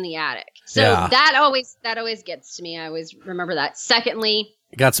flowers in the attic. So Yeah. that always gets to me. I always remember that. Secondly,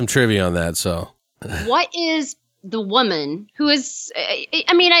 Got some trivia on that, so. what is the woman who is,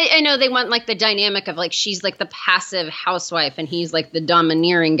 I mean, I know they want like the dynamic of like, she's like the passive housewife and he's like the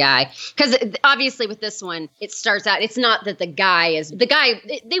domineering guy. Because obviously with this one, it starts out, it's not that the guy,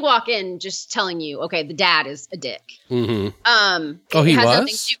 they walk in just telling you, okay, the dad is a dick. Mm-hmm. It he has was?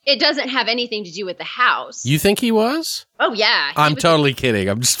 nothing it doesn't have anything to do with the house. You think he was? Oh, yeah. He I'm was- totally kidding.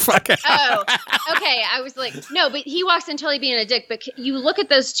 I'm just fucking. Oh, okay. I was like, no, but he walks in totally being a dick. But you look at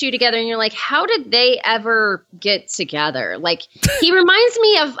those two together and you're like, how did they ever get together? Like, he reminds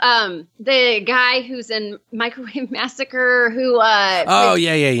me of the guy who's in Microwave Massacre who, Oh,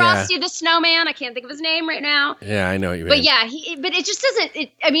 yeah. Frosty the Snowman. I can't think of his name right now. Yeah, I know what you mean. But yeah, but it just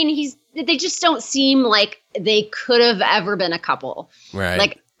doesn't, they just don't seem like they could have ever been a couple. Right.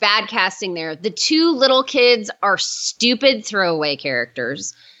 Like, bad casting there. The two little kids are stupid throwaway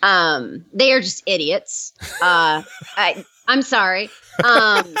characters. They are just idiots. I'm sorry.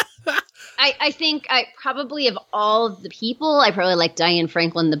 I think I probably of all of the people, I probably like Diane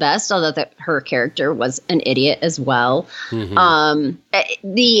Franklin the best, although her character was an idiot as well. Mhm.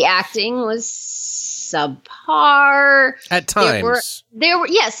 The acting was subpar. At times. There were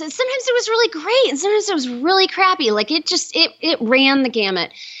yes, and sometimes it was really great and sometimes it was really crappy. Like it ran the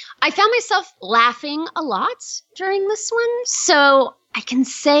gamut. I found myself laughing a lot during this one. So I can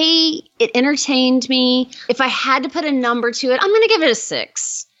say it entertained me. If I had to put a number to it, I'm going to give it a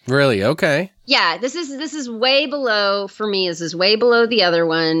 6. Really? Okay. Yeah, this is way below for me. This is way below the other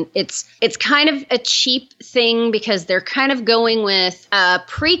one. It's kind of a cheap thing because they're kind of going with a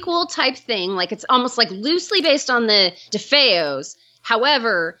prequel type thing. Like it's almost like loosely based on the DeFeos.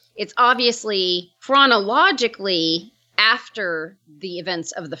 However, it's obviously chronologically after the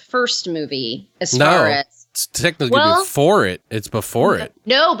events of the first movie as far as it's technically before it. It's before it.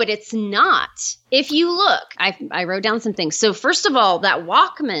 No, but it's not. If you look, I wrote down some things. So first of all, that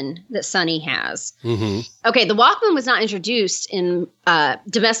Walkman that Sonny has. Mm-hmm. Okay, the Walkman was not introduced in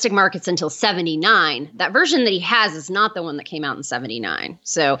domestic markets until 79. That version that he has is not the one that came out in 79.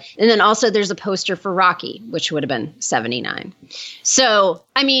 So, and then also there's a poster for Rocky, which would have been 79. So,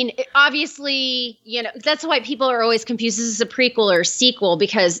 I mean, obviously, that's why people are always confused. This is a prequel or a sequel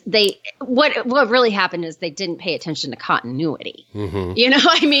because what really happened is they didn't pay attention to continuity. Mm-hmm.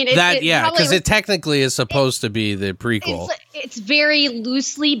 I mean, because it technically is supposed to be the prequel. It's very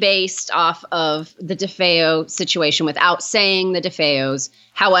loosely based off of the DeFeo situation without saying the DeFeos.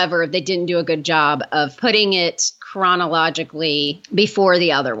 However, they didn't do a good job of putting it chronologically before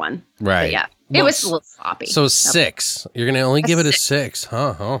the other one. Right. But yeah. It was a little sloppy. So 6. You're going to only give it a 6,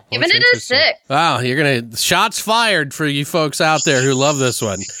 huh? Oh, Giving it a 6. Wow, you're going to... Shots fired for you folks out there who love this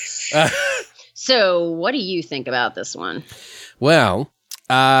one. So what do you think about this one? Well,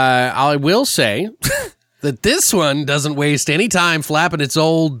 I will say that this one doesn't waste any time flapping its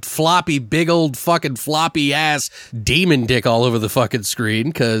old floppy, big old fucking floppy ass demon dick all over the fucking screen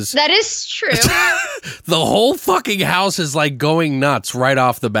because... That is true. The whole fucking house is like going nuts right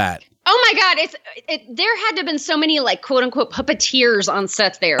off the bat. Oh my God! There had to have been so many like quote unquote puppeteers on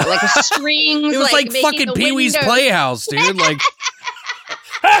set there, like with strings. It was like fucking Pee Wee's Playhouse, dude. Like,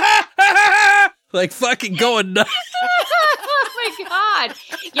 like fucking going nuts. Oh my God!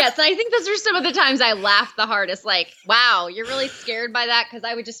 Yes, I think those are some of the times I laughed the hardest. Like, wow, you're really scared by that? Because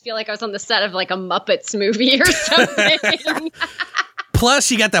I would just feel like I was on the set of like a Muppets movie or something.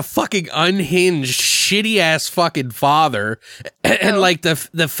 Plus, you got the fucking unhinged, shitty ass fucking father, and like the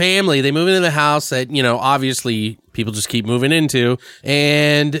family. They move into the house that, you know, obviously people just keep moving into,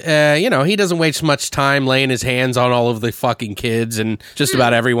 and you know, he doesn't waste much time laying his hands on all of the fucking kids and just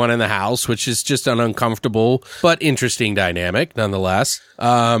about everyone in the house, which is just an uncomfortable but interesting dynamic nonetheless.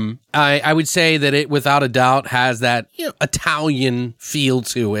 I would say that it without a doubt has that, you know, Italian feel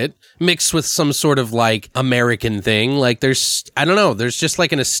to it, mixed with some sort of like American thing. Like there's just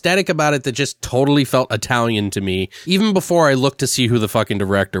like an aesthetic about it that just totally felt Italian to me, even before I looked to see who the fucking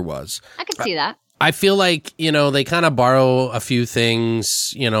director was. I could see that. I feel like, you know, they kind of borrow a few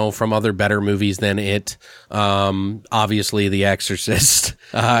things, you know, from other better movies than it. Obviously, The Exorcist,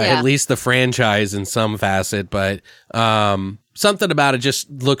 at least the franchise in some facet, but something about it just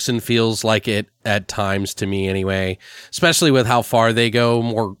looks and feels like it at times to me anyway, especially with how far they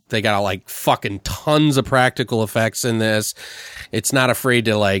go. They got like fucking tons of practical effects in this. It's not afraid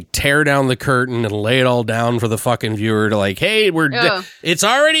to like tear down the curtain and lay it all down for the fucking viewer to like, hey, it's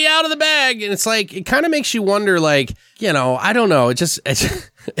already out of the bag. And it's like, it kind of makes you wonder, like, you know, I don't know. It's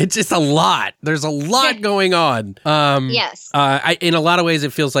just a lot. There's a lot going on. Yes. In a lot of ways,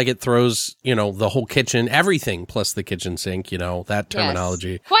 it feels like it throws, you know, the whole kitchen, everything plus the kitchen sink, you know, that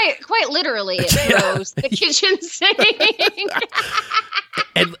terminology. Yes. Quite literally, it throws the kitchen sink.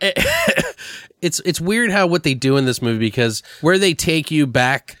 And it's weird how what they do in this movie, because where they take you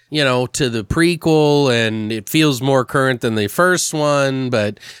back, you know, to the prequel, and it feels more current than the first one,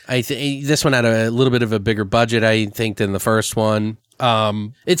 but I think this one had a little bit of a bigger budget, I think, than the first one.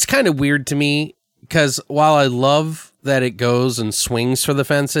 It's kind of weird to me, because while I love that it goes and swings for the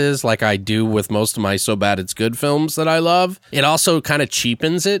fences like I do with most of my So Bad It's Good films that I love, it also kind of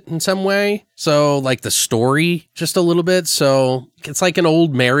cheapens it in some way. So like the story just a little bit. So it's like an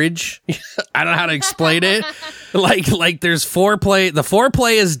old marriage. I don't know how to explain it. Like there's foreplay. The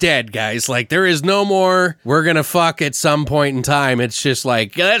foreplay is dead, guys. Like there is no more, we're going to fuck at some point in time. It's just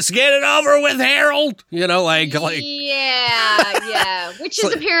like, let's get it over with, Harold. You know, like. Yeah. Which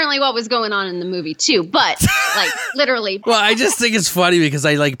is apparently what was going on in the movie too. But like literally. Well, I just think it's funny because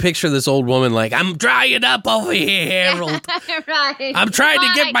I like picture this old woman like, I'm drying up over here, Harold. Right. I'm trying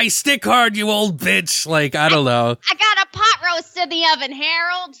to get my stick hard, you old bitch. Like, I don't know. I got a pot roast in the oven,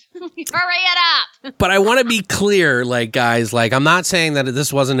 Harold. Hurry it up. But I want to be clear, like, guys, like, I'm not saying that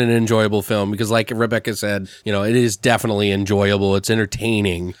this wasn't an enjoyable film, because like Rebecca said, you know, it is definitely enjoyable. It's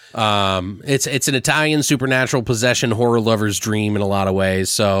entertaining. It's an Italian supernatural possession horror lover's dream in a lot of ways.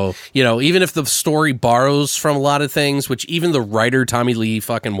 So, you know, even if the story borrows from a lot of things, which even the writer Tommy Lee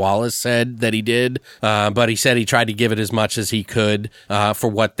fucking Wallace said that he did, but he said he tried to give it as much as he could for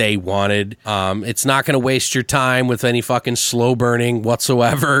what they wanted. It's not going to waste your time with any fucking slow burning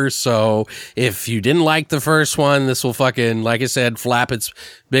whatsoever. So if you didn't like the first one, this will fucking, like I said, flap its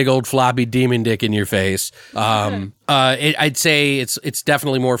big old floppy demon dick in your face. I'd say it's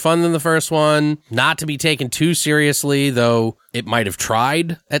definitely more fun than the first one. Not to be taken too seriously, though it might have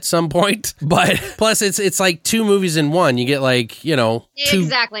tried at some point. But plus, it's like two movies in one. You get like, you know,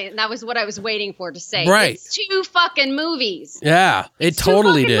 exactly. That was what I was waiting for to say. Right. It's two fucking movies. Yeah, it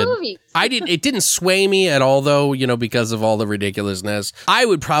totally did. Movies. It didn't sway me at all, though, you know, because of all the ridiculousness. I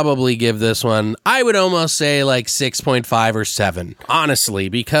would probably give this one, I would almost say like 6.5 or 7, honestly,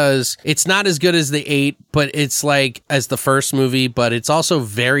 because it's not as good as the 8, but it's like as the first movie, but it's also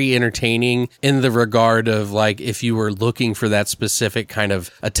very entertaining in the regard of like, if you were looking for that specific kind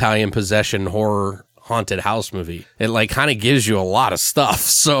of Italian possession horror haunted house movie, it like kind of gives you a lot of stuff.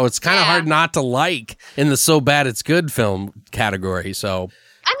 So it's kind of hard not to like in the So Bad It's Good film category. So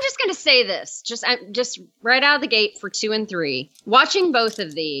I'm just going to say this, just right out of the gate for 2 and 3. Watching both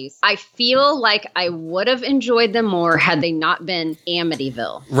of these, I feel like I would have enjoyed them more had they not been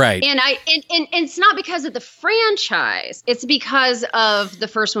Amityville. Right. And it's not because of the franchise. It's because of the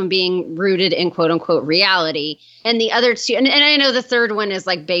first one being rooted in quote unquote reality. And the other two, and I know the third one is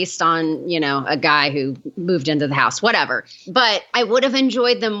like based on, you know, a guy who moved into the house, whatever. But I would have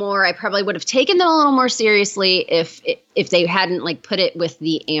enjoyed them more. I probably would have taken them a little more seriously if they hadn't like put it with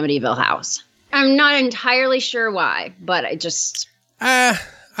the Amityville house. I'm not entirely sure why, but I just... I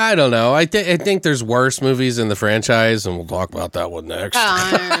don't know. I think there's worse movies in the franchise, and we'll talk about that one next.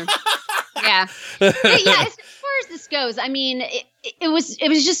 Yeah. Yeah, as far as this goes, I mean, it was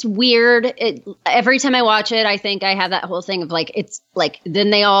just weird. Every time I watch it, I think I have that whole thing of like, it's like, then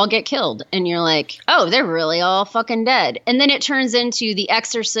they all get killed. And you're like, oh, they're really all fucking dead. And then it turns into The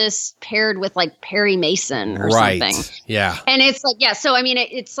Exorcist paired with like Perry Mason or something. Yeah. And it's like, yeah. So, I mean,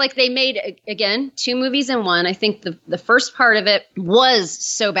 it's like they made, again, 2 movies in one. I think the first part of it was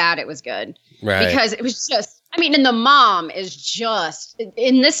so bad it was good. Right. Because it was just, I mean, and the mom is just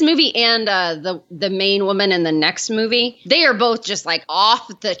in this movie and the main woman in the next movie. They are both just like off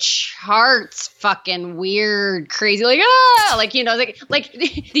the charts, fucking weird, crazy, like like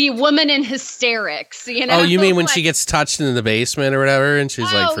the woman in hysterics. You know? Oh, you mean when like, she gets touched in the basement or whatever, and she's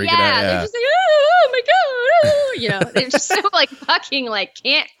like freaking out? Yeah. They're just like, oh my god, you know, they're just so like fucking like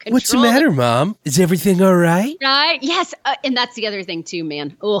can't control. What's the matter, Mom? Is everything all right? Right? Yes, and that's the other thing too,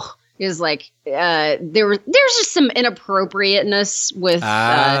 man. Oh. Is like there's just some inappropriateness with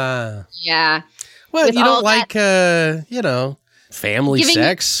yeah. Well, with you don't that, like family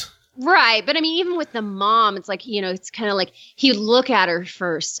sex. Right, but I mean, even with the mom, it's like, you know, it's kind of like he'd look at her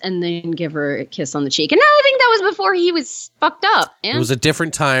first and then give her a kiss on the cheek. And I think that was before he was fucked up. It was a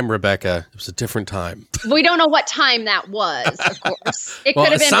different time, Rebecca. It was a different time. We don't know what time that was, of course. It could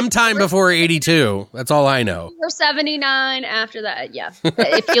have been sometime before 82. That's all I know. Or 79 after that, yeah.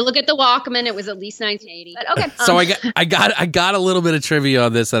 If you look at the Walkman, it was at least 1980. But okay. So I got a little bit of trivia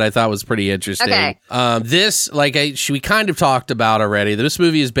on this that I thought was pretty interesting. Okay. This, we kind of talked about already. This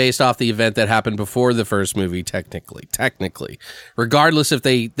movie is based off the event that happened before the first movie, technically. Regardless if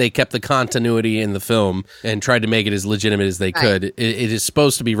they kept the continuity in the film and tried to make it as legitimate as they could, it is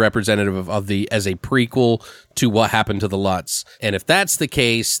supposed to be representative as a prequel to what happened to the Lutz. And if that's the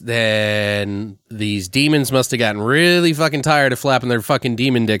case, then these demons must have gotten really fucking tired of flapping their fucking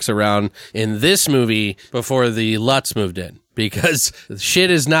demon dicks around in this movie before the Lutz moved in. Because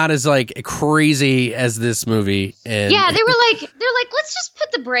shit is not as like crazy as this movie. And yeah, they're like, let's just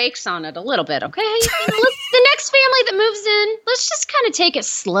put the brakes on it a little bit, okay? The next family that moves in, let's just kind of take it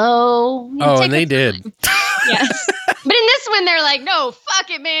slow. And they did. Yes. But in this one, they're like, no, fuck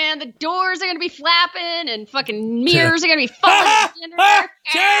it, man. The doors are going to be flapping and fucking mirrors are going to be falling.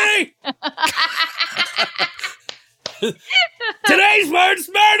 Jerry! Today's word's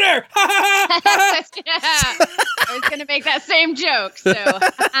murder! I was going to make that same joke. So,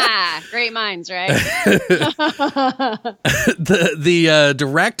 great minds, right? The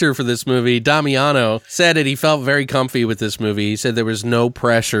director for this movie, Damiano, said that he felt very comfy with this movie. He said there was no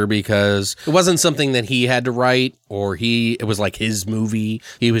pressure because it wasn't something that he had to write it was like his movie.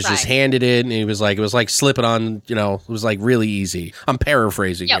 He was just handed it and it was like slipping on, it was like really easy. I'm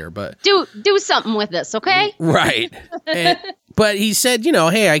paraphrasing here, but do something with this, okay? Right. But he said,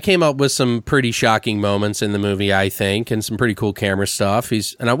 hey, I came up with some pretty shocking moments in the movie, I think, and some pretty cool camera stuff.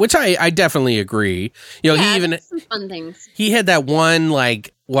 Which I definitely agree. He even some fun things. He had that one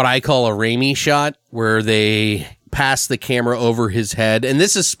like what I call a Raimi shot where they pass the camera over his head, and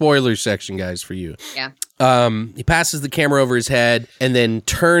this is spoiler section, guys, for you. Yeah. He passes the camera over his head and then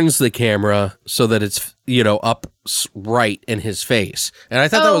turns the camera so that it's, up right in his face. And I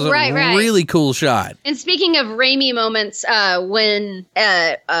thought that was a really cool shot. And speaking of Raimi moments, when,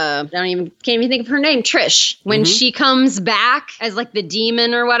 can't even think of her name, Trish, when she comes back as like the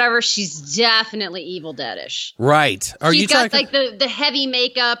demon or whatever, she's definitely Evil Dead-ish. Right. She's got like the heavy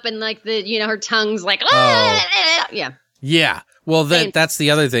makeup and like the, her tongue's like, yeah. Yeah. Well, that's the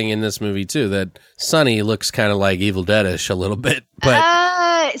other thing in this movie, too, that Sonny looks kind of like Evil Dead-ish a little bit.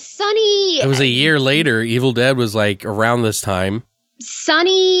 But Sonny... It was a year later. Evil Dead was like around this time.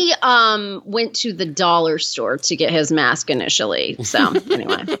 Sonny went to the dollar store to get his mask initially. So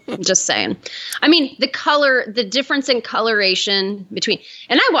anyway, I'm just saying. I mean, the difference in coloration between,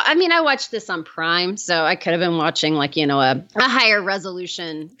 and I watched this on Prime, so I could have been watching like, a higher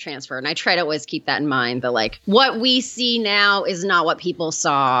resolution transfer. And I try to always keep that in mind, that like what we see now is not what people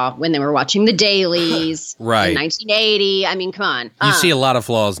saw when they were watching the dailies in 1980. I mean, come on. You see a lot of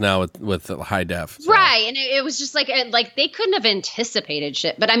flaws now with high def. So. Right. And it was just like they couldn't have anticipated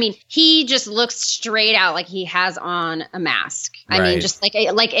shit, but I mean, he just looks straight out like he has on a mask. I mean, just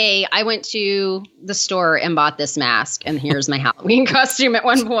I went to the store and bought this mask, and here's my Halloween costume at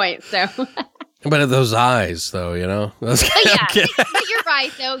one point. So, but those eyes, though, but you're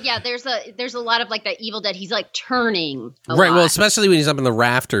right, though. Yeah, there's a lot of like that Evil Dead. He's like turning, right? Lot. Well, especially when he's up in the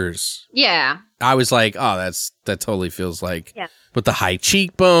rafters. Yeah, I was like, oh, that totally feels like. Yeah. With the high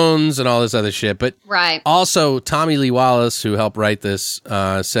cheekbones and all this other shit. But also, Tommy Lee Wallace, who helped write this,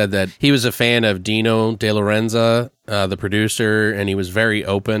 said that he was a fan of Dino De Lorenzo, the producer, and he was very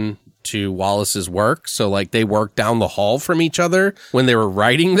open to Wallace's work. So like they worked down the hall from each other when they were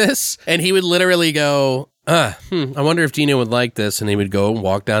writing this. And he would literally go, I wonder if Dina would like this. And he would go and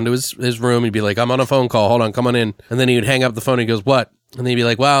walk down to his room. He'd be like, I'm on a phone call. Hold on, come on in. And then he would hang up the phone. And he goes, what? And then he'd be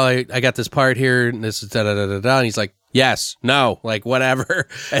like, well, I got this part here. And this is da-da-da-da-da. And he's like, yes, no, like whatever.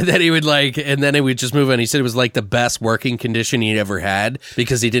 And then he would and then it would just move on. He said it was like the best working condition he'd ever had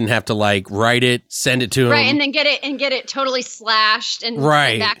because he didn't have to like write it, send it to him. Right. And then get it totally slashed and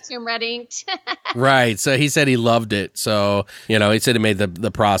sent back to him ready. Right. So he said he loved it. So, he said it made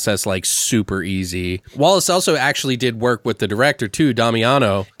the process like super easy. Wallace also actually did work with the director too,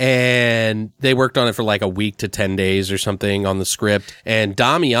 Damiano, and they worked on it for like a week to 10 days or something on the script. And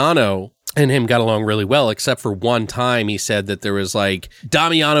Damiano and him got along really well, except for one time he said that there was like,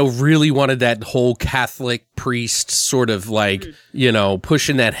 Damiano really wanted that whole Catholic priest sort of like,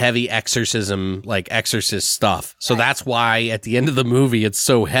 pushing that heavy exorcism, like exorcist stuff. So that's why at the end of the movie, it's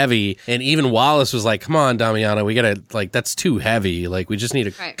so heavy. And even Wallace was like, come on, Damiano, we gotta, like, that's too heavy. Like, we just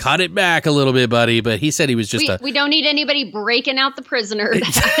need to cut it back a little bit, buddy. But he said he was just we don't need anybody breaking out the prisoner to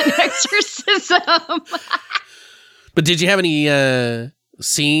have an exorcism. But did you have any,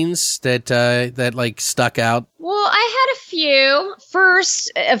 scenes that like stuck out? Well, I had a few.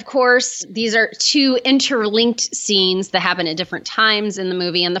 First, of course, these are two interlinked scenes that happen at different times in the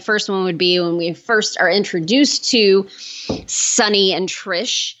movie. And the first one would be when we first are introduced to Sonny and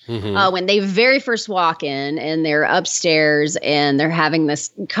Trish, when they very first walk in and they're upstairs and they're having this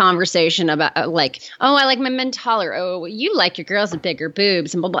conversation about like, oh, I like my men taller. Oh, you like your girls with bigger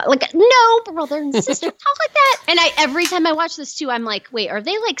boobs and blah, blah. Like, no, brother and sister, talk like that. And every time I watch this too, I'm like, wait, are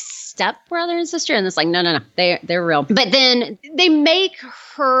they like step brother and sister? And it's like, no, they're real. But then they make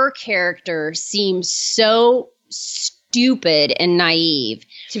her character seem so stupid and naive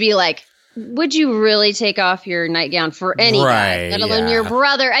to be like, would you really take off your nightgown for any guy, let alone your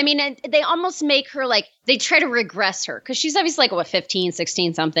brother? I mean, they almost make her like, they try to regress her because she's obviously like, 15,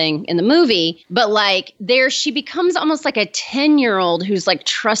 16 something in the movie. But like she becomes almost like a 10-year-old who's like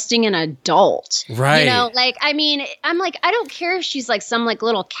trusting an adult. Right. Like, I mean, I'm like, I don't care if she's like some like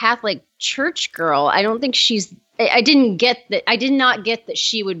little Catholic church girl. I don't think I did not get that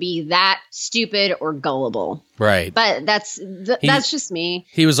she would be that stupid or gullible. Right. But that's just me.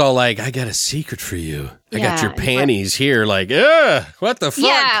 He was all like, I got a secret for you. I got your panties here. Like, what the fuck?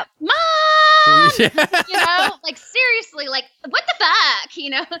 Yeah. Mom! Like seriously, like what the fuck,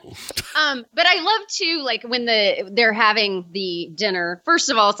 But I love too, like when they're having the dinner. First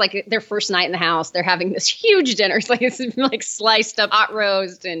of all, it's like their first night in the house. They're having this huge dinner. It's like sliced up hot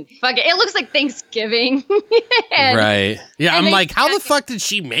roast and fucking. It looks like Thanksgiving. Right. Yeah. I'm like, how the fuck did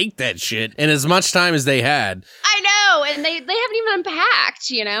she make that shit in as much time as they had? I know, and they haven't even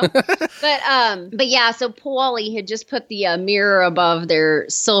unpacked, But yeah. So Paulie had just put the mirror above their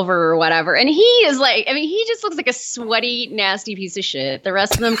silver or whatever, and he is like, I mean, he just looks like a sweaty, nasty piece of shit. The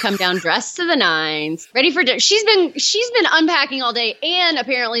rest of them come down dressed to the nines, ready for dinner. She's been unpacking all day and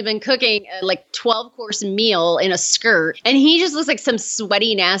apparently been cooking a like 12-course meal in a skirt, and he just looks like some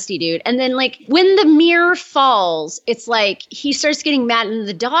sweaty, nasty dude. And then like when the mirror falls, it's like he starts getting mad, and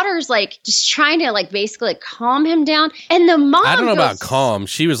the daughter's like just trying to like basically like calm him down, and the mom I don't know about calm.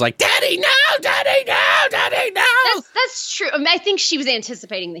 She was like, Daddy, no, Daddy, no, Daddy, no. That's true. I mean, I think she was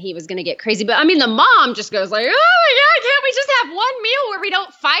anticipating that he was going to get crazy, but I mean, the mom just goes like, oh my God, can't we just have one meal where we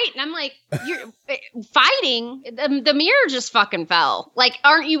don't fight? And I'm like, you're fighting? The mirror just fucking fell. Like,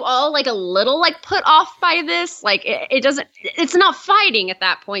 aren't you all like a little like put off by this? Like, it's not fighting at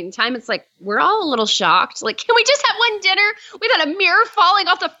that point in time. It's like, we're all a little shocked. Like, can we just have one dinner without a mirror falling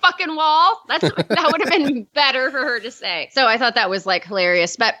off the fucking wall? That would have been better for her to say. So I thought that was like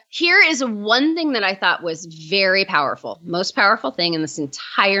hilarious. But here is one thing that I thought was very powerful. Most powerful thing in this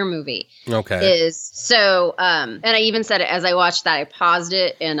entire movie. Okay. Is so, and I even said it as I watched that, I paused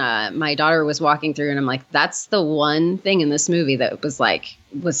it and my daughter was walking through and I'm like, that's the one thing in this movie that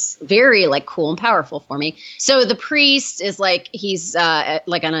was very like cool and powerful for me. So the priest is like, he's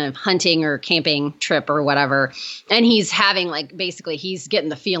like on a hunting or camping trip or whatever. And he's having like, basically he's getting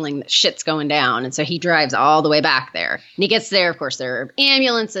the feeling that shit's going down. And so he drives all the way back there and he gets there. Of course, there are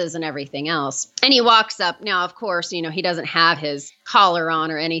ambulances and everything else. And he walks up. Now, of course, he doesn't have his collar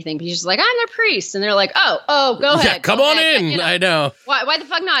on or anything, but he's just like, I'm the priest. And they're like, oh, go ahead. Yeah, come on in. I know. Why the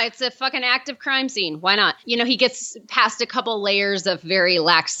fuck not? It's a fucking active crime scene. Why not? He gets past a couple layers of very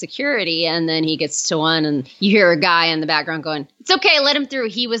lax security and then he gets to one and you hear a guy in the background going, it's okay, let him through.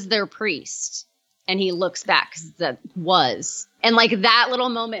 He was their priest. And he looks back because that was. And like that little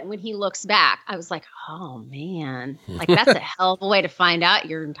moment when he looks back, I was like, oh man, like that's a hell of a way to find out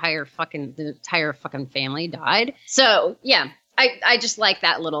the entire fucking family died. So yeah. I just like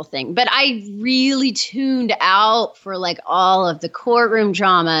that little thing. But I really tuned out for like all of the courtroom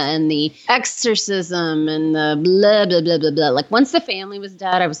drama and the exorcism and the blah, blah, blah, blah, blah. Like once the family was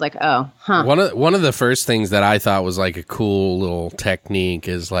dead, I was like, oh, huh. One of the first things that I thought was like a cool little technique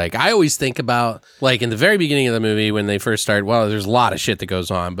is like, I always think about like in the very beginning of the movie when they first start, well, there's a lot of shit that goes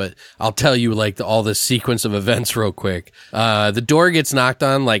on, but I'll tell you like all this sequence of events real quick. The door gets knocked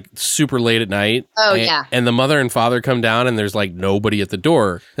on like super late at night. Oh, yeah. And the mother and father come down and there's like nobody at the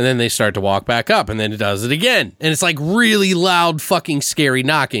door. And then they start to walk back up and then it does it again. And it's like really loud, fucking scary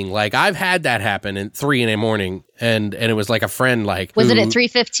knocking. Like I've had that happen at 3 a.m. and it was like a friend like. Was it at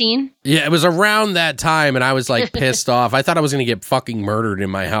 3:15? Yeah, it was around that time and I was like pissed off. I thought I was going to get fucking murdered in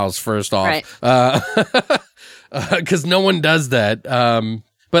my house first off. Right. Because no one does that.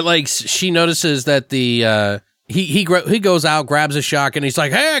 But like she notices that the he goes out, grabs a shotgun. He's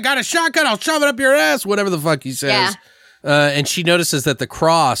like, "Hey, I got a shotgun. I'll shove it up your ass." Whatever the fuck he says. Yeah. And she notices that the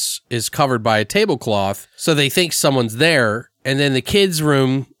cross is covered by a tablecloth, so they think someone's there. And then the kids'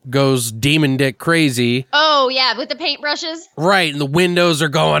 room goes demon dick crazy. Oh, yeah, with the paintbrushes. Right, and the windows are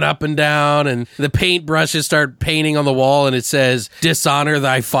going up and down, and the paintbrushes start painting on the wall, and it says, "Dishonor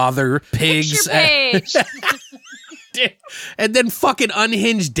thy father, pigs." Picture page. And then fucking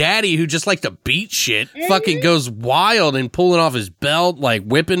unhinged daddy who just like to beat shit fucking goes wild and pulling off his belt, like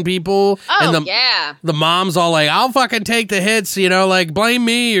whipping people. Oh, and yeah. The mom's all like, "I'll fucking take the hits, you know, like blame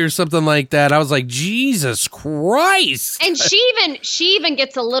me," or something like that. I was like, Jesus Christ. And she even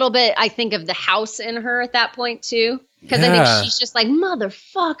gets a little bit, I think, of the house in her at that point, too. Because I think she's just like,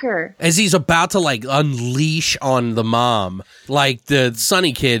 motherfucker. As he's about to like unleash on the mom, like the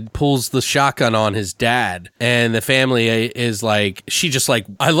Sonny kid pulls the shotgun on his dad, and the family is like, she just like,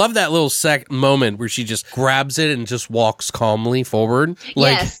 I love that little moment where she just grabs it and just walks calmly forward.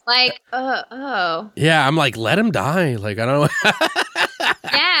 Like, yes, like, oh. Yeah, I'm like, let him die. Like, I don't know.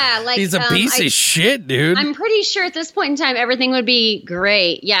 Yeah, like he's a piece of shit, dude. I'm pretty sure at this point in time everything would be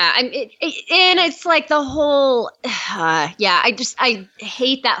great. Yeah, and it's like the whole. I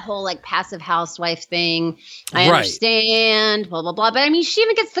hate that whole like passive housewife thing. I understand, blah blah blah. But I mean, she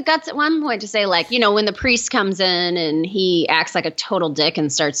even gets the guts at one point to say like, you know, when the priest comes in and he acts like a total dick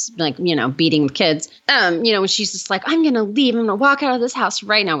and starts like, you know, beating the kids. You know, and she's just like, I'm gonna leave. I'm gonna walk out of this house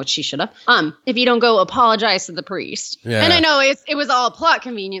right now, which she should have. If you don't go apologize to the priest. Yeah. And I know it was all plot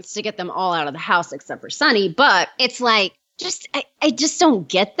convenience to get them all out of the house except for Sonny, but it's like I just don't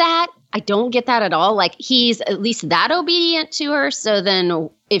get that. I don't get that at all. Like he's at least that obedient to her. So then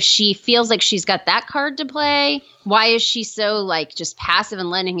if she feels like she's got that card to play, why is she so like just passive and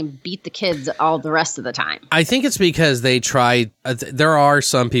letting him beat the kids all the rest of the time? I think it's because they try. There are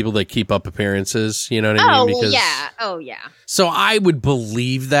some people that keep up appearances. You know what I mean? Because, yeah. Oh, yeah. So I would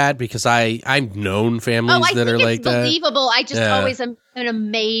believe that because I've known families that are like that. I think it's believable. I just always am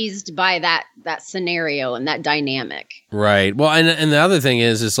amazed by that scenario and that dynamic. Right. Well, and the other thing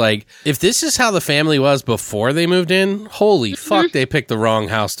is like, if this is how the family was before they moved in, holy fuck, they picked the wrong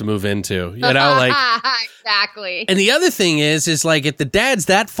house to move into. You know, like. Exactly. And the other thing is like, if the dad's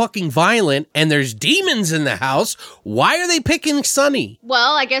that fucking violent and there's demons in the house, why are they picking Sonny?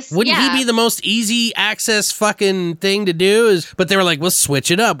 Well, I guess, wouldn't he be the most easy access fucking thing to do? But they were like, we'll switch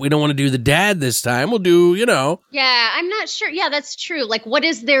it up. We don't want to do the dad this time. We'll do, you know. Yeah, I'm not sure. Yeah, that's true. Like, what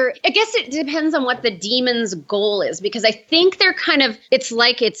is their, I guess it depends on what the demon's goal is, because I think they're kind of, it's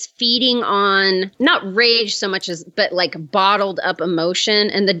like it's feeding on, not rage so much as, but like bottled up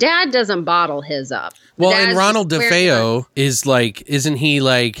emotion. And the dad doesn't bottle his up. Well, and Ronald DeFeo is like, isn't he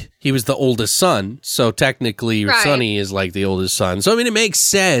like, he was the oldest son, so technically Sonny is like the oldest son. So I mean, it makes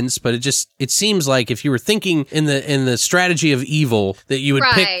sense, but it seems like if you were thinking in the strategy of evil, that you would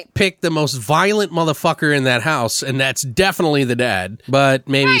pick the most violent motherfucker in that house, and that's definitely the dad. But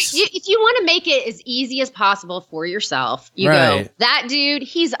maybe if you want to make it as easy as possible for yourself, you go, that dude,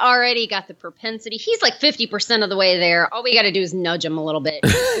 he's already got the propensity. He's like 50% of the way there. All we got to do is nudge him a little bit.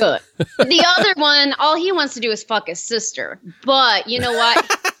 Good. The other one, all he wants to do is fuck his sister. But you know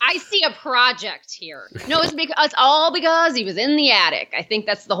what? I see a project here. No, it's all because he was in the attic. I think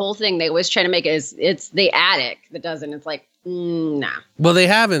that's the whole thing. They always try to make it it's the attic that does it. It's like, nah. Well, they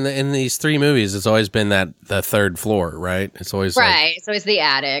have in these three movies, it's always been the third floor, right? It's always it's always the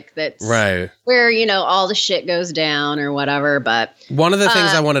attic that's where, you know, all the shit goes down or whatever. But one of the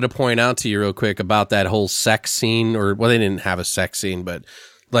things I wanted to point out to you real quick about that whole sex scene, or well, they didn't have a sex scene, but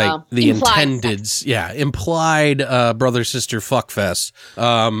like the implied brother-sister fuckfest.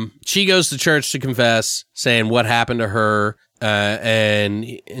 She goes to church to confess, saying what happened to her, and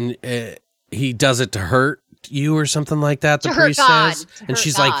he does it to hurt you or something like that. The To hurt priest God. says, To and hurt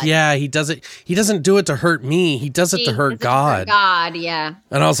she's God. like, yeah, he doesn't do it to hurt me. He does it to hurt God. God, yeah.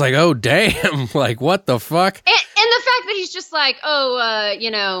 And I was like, oh damn, like what the fuck? And the fact that he's just like,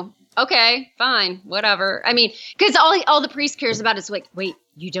 okay, fine, whatever. I mean, because all the priest cares about is like, wait,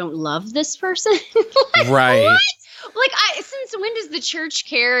 you don't love this person? Like, Right. What? Like, since when does the church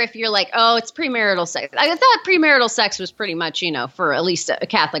care if you're like, oh, it's premarital sex? I thought premarital sex was pretty much, for at least a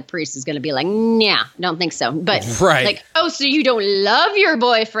Catholic priest is going to be like, nah, don't think so. But Right. like, oh, so you don't love your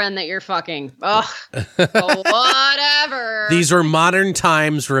boyfriend that you're fucking? Ugh, whatever. These are modern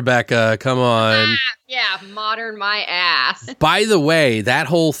times, Rebecca. Come on. Yeah, modern my ass. By the way, that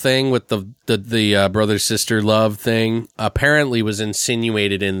whole thing with the brother sister love thing apparently was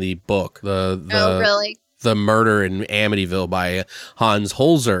insinuated in the book. Oh, really? The Murder in Amityville by Hans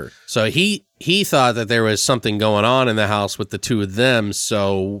Holzer. So he thought that there was something going on in the house with the two of them,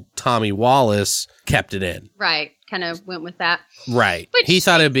 so Tommy Wallace kept it in. Right. Kind of went with that. Right. Which, he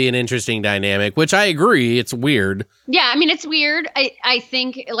thought it'd be an interesting dynamic, which I agree. It's weird. Yeah, I mean, it's weird. I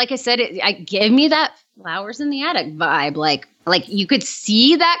think, like I said, it gave me that Flowers in the Attic vibe. Like you could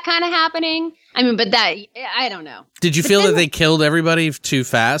see that kind of happening. I mean, but that, I don't know. Did you feel that they killed everybody too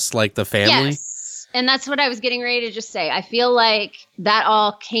fast, like the family? Yes. And that's what I was getting ready to just say. I feel like that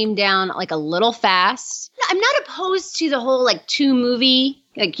all came down like a little fast. I'm not opposed to the whole like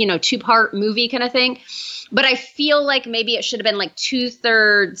two-part movie kind of thing. But I feel like maybe it should have been like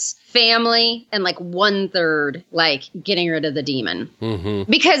 2/3 family and like 1/3 like getting rid of the demon. Mm-hmm.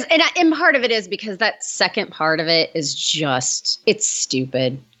 Because, and part of it is because that second part of it is just, it's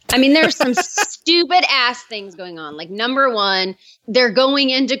stupid. I mean, there's some stupid ass things going on. Like, number one, they're going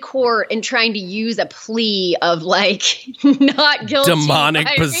into court and trying to use a plea of like not guilty. Demonic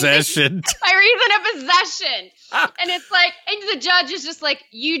possession. By reason of possession. And it's like, and the judge is just like,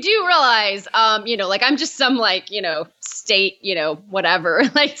 you do realize, like I'm just some like, state, whatever,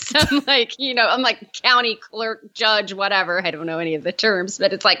 like some like, I'm like county clerk, judge, whatever. I don't know any of the terms,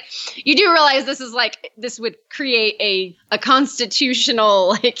 but it's like, you do realize this would create a constitutional,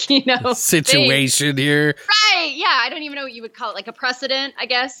 like, situation here. Right. Yeah. I don't even know what you would call it, like a precedent, I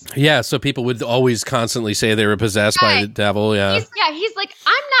guess. Yeah. So people would always constantly say they were possessed by the devil. Yeah. He's like,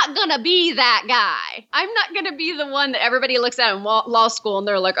 I'm not going to be that guy. I'm not going to be the one that everybody looks at in law school and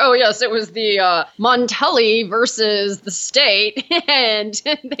they're like, oh, yes, it was the Montelli versus the state. And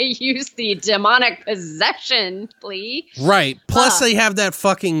they used the demonic possession plea. Right. Plus, they have that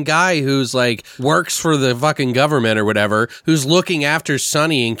fucking guy who's like works for the fucking government or whatever, who's looking after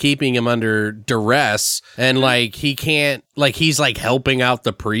Sonny and keeping him under duress. And like, he can't, like, he's like helping out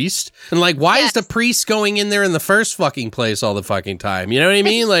the priest. And like, why is the priest going in there in the first fucking place all the fucking time? You know what I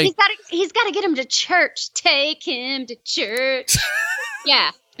mean? Like, he's got to get him to church. Take him to church.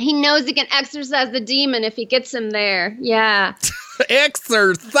 Yeah. He knows he can exorcise the demon if he gets him there. Yeah.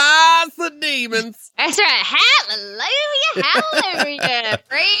 Exorcise the demons. That's right. Hallelujah. Hallelujah.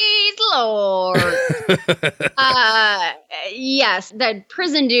 Praise the Lord. Yes, the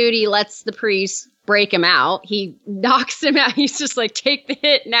prison duty lets the priest break him out. He knocks him out. He's just like, take the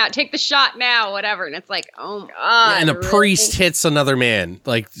hit now, take the shot now, whatever. And it's like, oh my God. And the priest hits another man,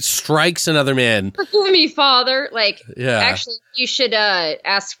 like strikes another man. Forgive me, Father. Like, yeah. Actually, you should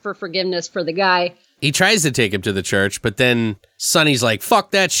ask for forgiveness for the guy. He tries to take him to the church, but then Sonny's like,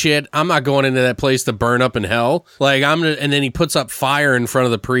 fuck that shit. I'm not going into that place to burn up in hell. Like, and then he puts up fire in front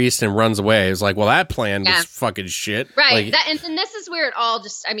of the priest and runs away. It's like, well, that plan was fucking shit. Right. Like, and this is where it all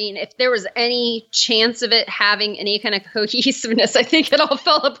just, I mean, if there was any chance of it having any kind of cohesiveness, I think it all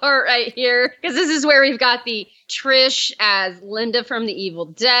fell apart right here. Because this is where we've got the Trish as Linda from The Evil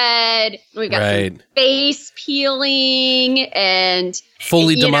Dead. We've got some face peeling and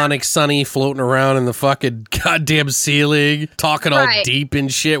fully demonic Sonny floating around in the fucking goddamn ceiling, talking all deep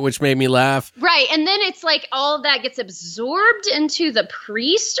and shit, which made me laugh. Right. And then it's like all of that gets absorbed into the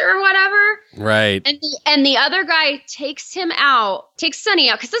priest or whatever. Right. And the other guy takes Sonny out.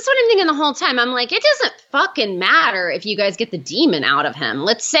 Because that's what I'm thinking the whole time. I'm like, it doesn't fucking matter if you guys get the demon out of him.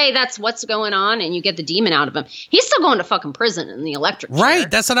 Let's say that's what's going on and you get the demon out of him. He's still going to fucking prison in the electric chair. Right.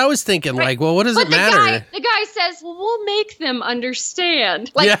 That's what I was thinking. Right. Like, well, what does it matter? The guy says, well, we'll make them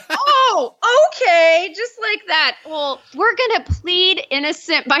understand. Like, oh, okay. Just like that. Well, we're going to plead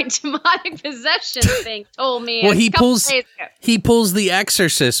innocent by demonic possession thing. Told me. Well, he pulls the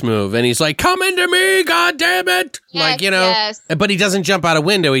Exorcist move and he's like, come into me, God damn it. Yes, but he doesn't jump out a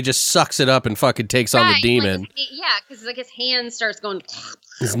window. He just sucks it up and fucking takes on the demon. Because like his hand starts going.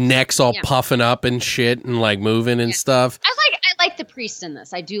 His neck's all puffing up and shit and like moving and stuff. I like the priest in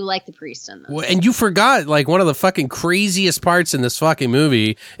this. I do like the priest in this. Well, and you forgot, like, one of the fucking craziest parts in this fucking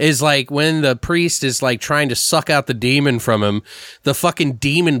movie is, like, when the priest is, like, trying to suck out the demon from him, the fucking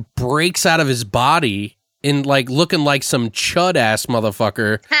demon breaks out of his body in, like, looking like some chud-ass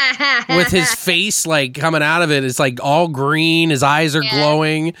motherfucker with his face, like, coming out of it. It's, like, all green. His eyes are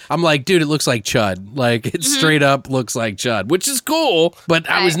glowing. I'm like, dude, it looks like Chud. Like, it straight up looks like Chud, which is cool, but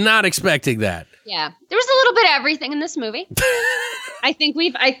I was not expecting that. Yeah, there was a little bit of everything in this movie. I think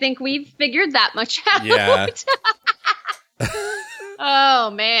we've figured that much out. Yeah. Oh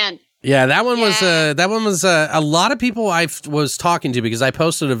man. Yeah, that one was a lot of people I was talking to, because I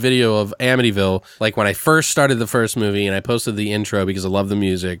posted a video of Amityville, like when I first started the first movie, and I posted the intro because I love the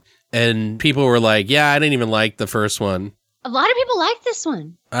music, and people were like, yeah, I didn't even like the first one. A lot of people like this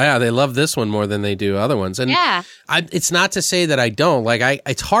one. Yeah, they love this one more than they do other ones. And yeah. It's not to say that I don't. Like,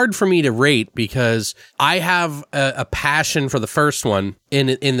 it's hard for me to rate because I have a passion for the first one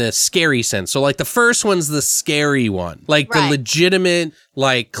in the scary sense. So, like, the first one's the scary one. Like, the legitimate,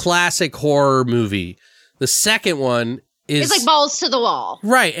 like, classic horror movie. The second one is... It's like balls to the wall.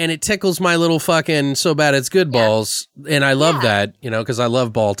 Right, and it tickles my little fucking so bad it's good balls. And I love that, you know, because I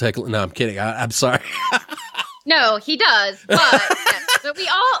love ball tickling. No, I'm kidding. I'm sorry. No, he does, but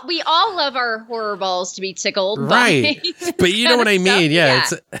we all love our horror balls to be tickled, right? But you know what I mean, yeah.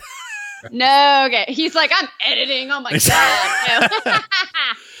 It's no, okay. He's like, I'm editing. Oh my god,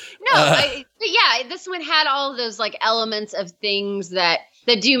 no. But yeah, this one had all of those like elements of things that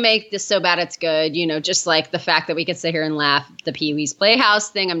do make this so bad it's good. You know, just like the fact that we could sit here and laugh. The Pee-wee's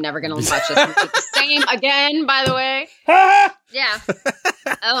Playhouse thing. I'm never going to watch this one the same again. By the way, yeah.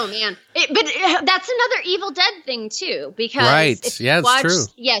 Oh man, but that's another Evil Dead thing too, because yeah, it's true.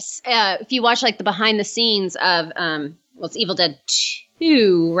 Yes, if you watch like the behind the scenes of it's Evil Dead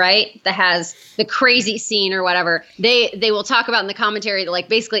 2, right? That has the crazy scene or whatever. They will talk about in the commentary that like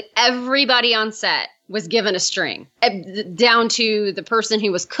basically everybody on set was given a string, down to the person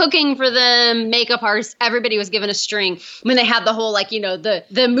who was cooking for them, makeup artists, everybody was given a string. When they had the whole, like, you know,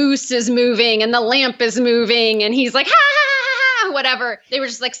 the moose is moving and the lamp is moving and he's like, ha, ha, ha, ha, whatever. They were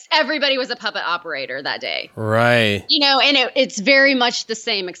just like, everybody was a puppet operator that day. Right. You know, and it's very much the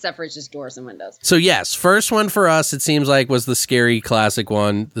same, except for it's just doors and windows. So yes, first one for us, it seems like, was the scary classic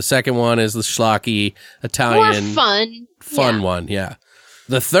one. The second one is the schlocky Italian. More fun one, yeah.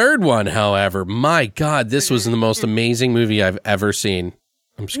 The third one, however, my God, this was the most amazing movie I've ever seen.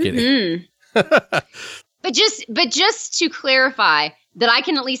 I'm just kidding. But just to clarify that I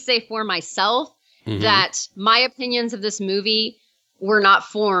can at least say for myself that my opinions of this movie were not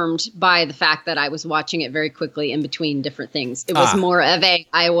formed by the fact that I was watching it very quickly in between different things. It was more of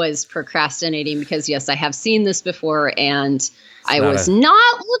I was procrastinating because, yes, I have seen this before and I was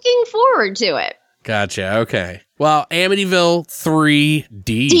not looking forward to it. Gotcha. Okay. Well, Amityville 3D.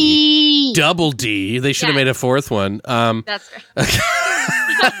 D. Double D. They should have made a fourth one. That's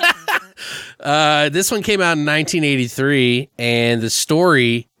right. This one came out in 1983, and the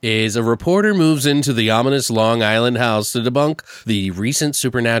story is a reporter moves into the ominous Long Island house to debunk the recent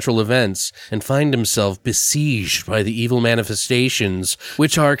supernatural events and find himself besieged by the evil manifestations,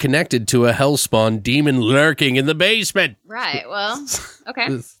 which are connected to a hellspawn demon lurking in the basement. Right. Well,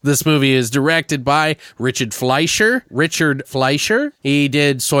 okay. This movie is directed by Richard Fleischer. He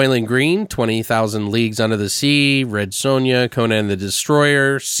did Soylent Green, 20,000 Leagues Under the Sea, Red Sonja, Conan the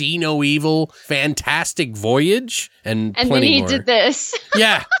Destroyer, See No Evil, Fantastic Voyage, and plenty then he more. did this.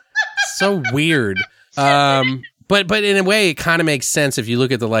 Yeah. So weird. But in a way, it kind of makes sense if you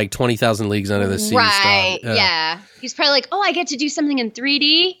look at the, like, 20,000 Leagues Under the Sea right, stuff. Yeah. He's probably like, oh, I get to do something in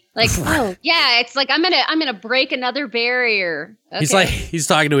 3D? Like, oh, yeah, it's like, I'm gonna break another barrier. Okay. He's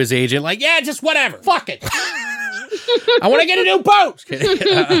talking to his agent, like, yeah, just whatever. Fuck it. I want to get a new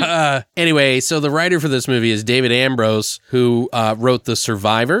boat. Anyway, so the writer for this movie is David Ambrose, who wrote The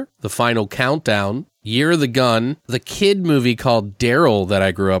Survivor, The Final Countdown, Year of the Gun, the kid movie called Daryl that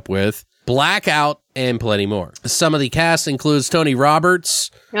I grew up with, Blackout, and plenty more. Some of the cast includes Tony Roberts.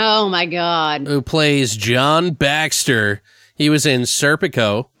 Oh, my God. Who plays John Baxter. He was in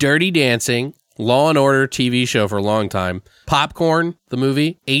Serpico, Dirty Dancing, Law and Order TV show for a long time, Popcorn, the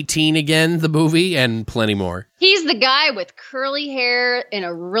movie, 18 Again, the movie, and plenty more. He's the guy with curly hair and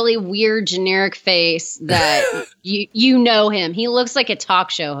a really weird generic face that you know him. He looks like a talk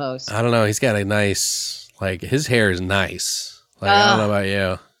show host. I don't know. He's got a nice, like, his hair is nice. Like, I don't know about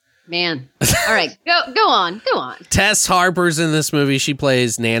you. Man. All right. Go on. Tess Harper's in this movie. She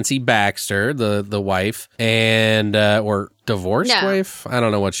plays Nancy Baxter, the wife, and or divorced wife. I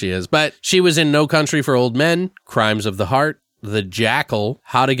don't know what she is, but she was in No Country for Old Men, Crimes of the Heart, The Jackal,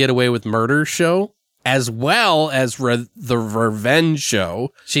 How to Get Away with Murder show, as well as The Revenge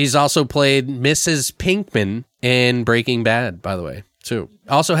Show. She's also played Mrs. Pinkman in Breaking Bad, by the way, too.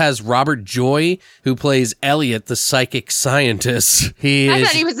 Also has Robert Joy, who plays Elliot, the psychic scientist. I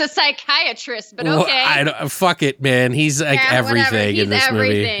thought he was a psychiatrist, but okay. Fuck it, man. He's like everything in this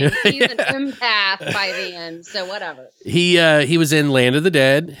movie. He's an empath by the end, so whatever. He was in Land of the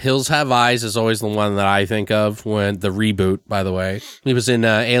Dead. Hills Have Eyes is always the one that I think of when the reboot, by the way. He was in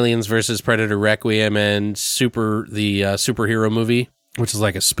Aliens vs. Predator Requiem and the superhero movie, which is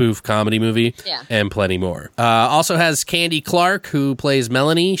like a spoof comedy movie, and plenty more. Also has Candy Clark, who plays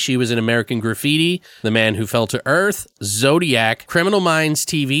Melanie. She was in American Graffiti, The Man Who Fell to Earth, Zodiac, Criminal Minds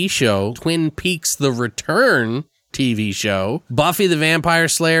TV show, Twin Peaks: The Return TV show, Buffy the Vampire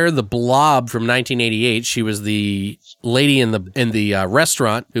Slayer, The Blob from 1988. She was the lady in the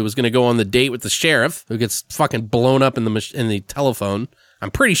restaurant who was going to go on the date with the sheriff, who gets fucking blown up in the telephone.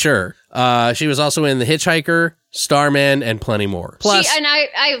 I'm pretty sure. She was also in The Hitchhiker, Starman, and plenty more. Plus,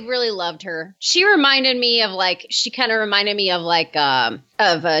 I really loved her. She kind of reminded me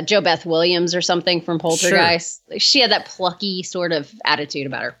of Jo Beth Williams or something from Poltergeist. Sure. She had that plucky sort of attitude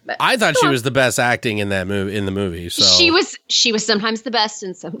about her. But I thought she was the best acting in the movie. So she was sometimes the best,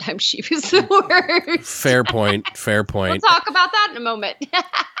 and sometimes she was the worst. Fair point. We'll talk about that in a moment.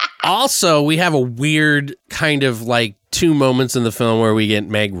 Also, we have a weird kind of like 2 moments in the film where we get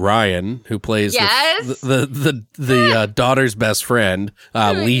Meg Ryan, who plays the daughter's best friend,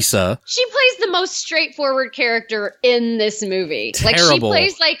 Lisa. She plays the most straightforward character in this movie. Terrible. Like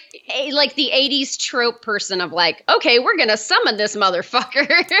she plays like the 80s trope person of like, okay, we're gonna summon this motherfucker.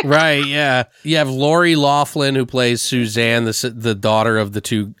 Right? Yeah. You have Lori Loughlin, who plays Suzanne, the daughter of the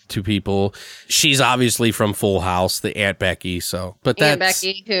two people. She's obviously from Full House, the Aunt Becky. Aunt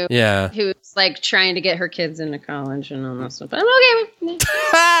Becky, who's like trying to get her kids into college and all that stuff. But I'm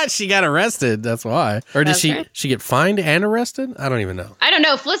okay. She got arrested. That's why. Or did she get fined and arrested? I don't even know. I don't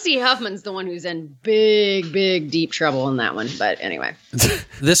know. Felicity Huffman's the one who's in big, deep trouble in that one. But anyway.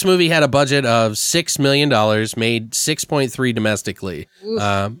 This movie had a budget of $6 million, made 6.3 domestically.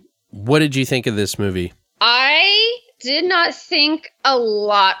 What did you think of this movie? I did not think a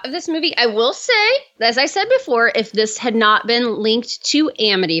lot of this movie. I will say, as I said before, if this had not been linked to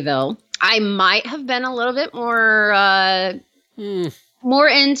Amityville, I might have been a little bit more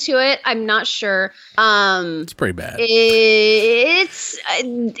into it. I'm not sure. It's pretty bad. It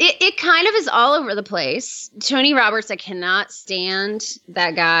kind of is all over the place. Tony Roberts, I cannot stand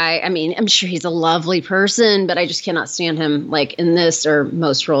that guy. I mean, I'm sure he's a lovely person, but I just cannot stand him like in this or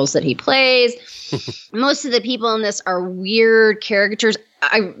most roles that he plays. Most of the people in this are weird caricatures.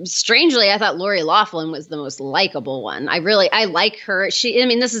 Strangely, I thought Lori Loughlin was the most likable one. I like her.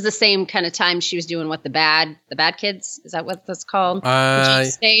 This is the same kind of time she was doing the Bad Kids. Is that what that's called?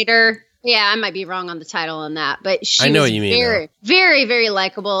 James Spader. Yeah, I might be wrong on the title on that, but she was what you mean, very, very, very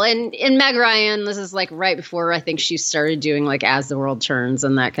likable. And in Meg Ryan, this is like right before I think she started doing like As the World Turns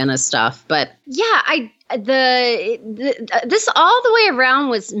and that kind of stuff. But yeah, this all the way around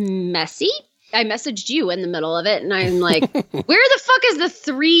was messy. I messaged you in the middle of it, and I'm like, where the fuck is the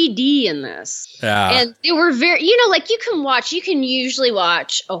 3D in this? Yeah. And they were very, you can usually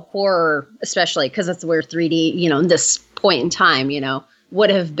watch a horror, especially because that's where 3D, in this point in time, would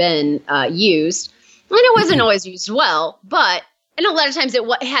have been used. And it wasn't always used well, but and a lot of times it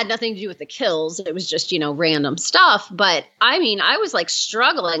had nothing to do with the kills. It was just, random stuff. But I mean, I was like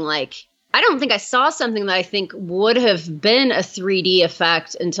struggling, like, I don't think I saw something that I think would have been a 3D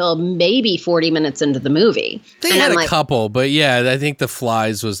effect until maybe 40 minutes into the movie. They had a couple, but yeah, I think The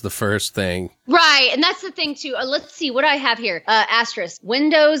Flies was the first thing. Right, and that's the thing too. Let's see what I have here. Asterisk,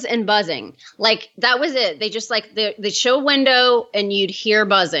 windows and buzzing. Like, that was it. They just they show window and you'd hear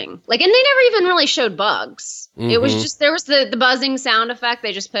buzzing. Like, and they never even really showed bugs. Mm-hmm. It was just, there was the buzzing sound effect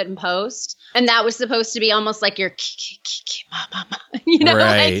they just put in post. And that was supposed to be almost like your right.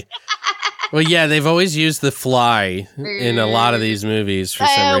 Like, well, yeah, they've always used the fly in a lot of these movies for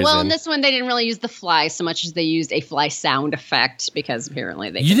some reason. Well, in this one, they didn't really use the fly so much as they used a fly sound effect because apparently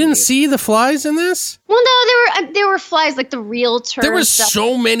they. You didn't see the flies in this? Well, no, there were flies like the realtor. There was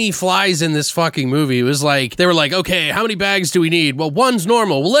so many flies in this fucking movie. It was like they were like, okay, how many bags do we need? Well, one's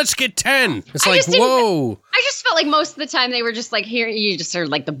normal. Well, let's get 10. It's like, whoa. I just felt like most of the time they were just like, here, you just heard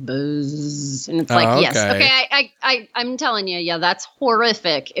like the buzz, and it's like, okay. Yes, okay, I'm telling you, yeah, that's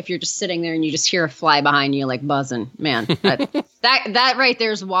horrific. If you're just sitting there and you just hear a fly behind you like buzzing, man, that right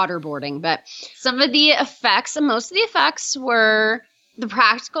there is waterboarding. But some of the effects, and most of the effects were the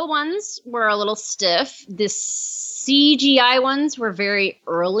practical ones were a little stiff. The CGI ones were very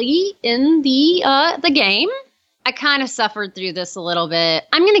early in the game. I kind of suffered through this a little bit.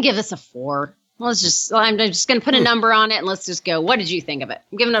 I'm going to give this a 4. I'm just going to put a number on it and let's just go. What did you think of it?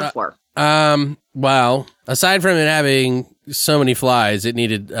 I'm giving it a 4. Well, aside from it having so many flies, it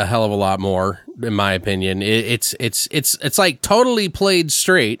needed a hell of a lot more, in my opinion. It's like totally played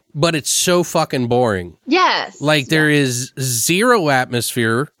straight, but it's so fucking boring. Yes. Like there is zero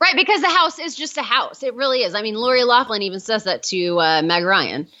atmosphere. Right, because the house is just a house. It really is. I mean, Lori Loughlin even says that to Meg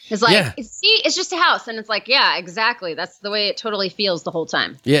Ryan. It's like, see, it's just a house. And it's like, yeah, exactly. That's the way it totally feels the whole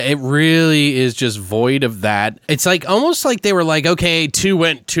time. Yeah, it really is just void of that. It's like almost like they were like, okay, 2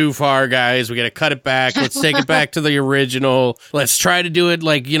 went too far, guys. We got to cut it back. Let's take it back to the original. Let's try to do it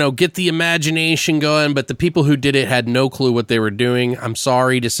like, get the imagination going. But the people who did it had no clue what they were doing. I'm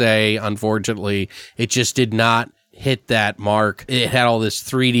sorry to say, unfortunately, it just did not hit that mark. It had all this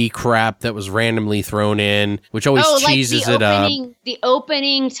 3D crap that was randomly thrown in, which always cheeses it up. The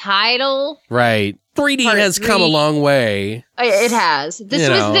opening title. Right. 3D has come a long way. It has.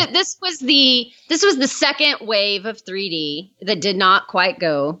 This was the second wave of 3D that did not quite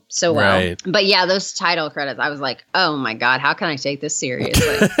go so well. Right. But yeah, those title credits, I was like, oh my God, how can I take this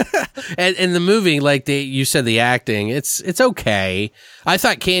seriously? And the movie, like you said, the acting, it's okay. I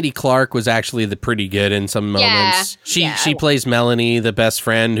thought Candy Clark was actually pretty good in some moments. She plays Melanie, the best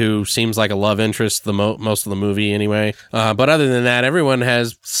friend, who seems like a love interest most of the movie anyway. But other than that, everyone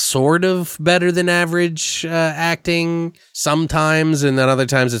has sort of better than average acting sometimes, and then other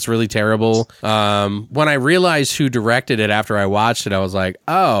times it's really terrible. When I realized who directed it after I watched it, I was like,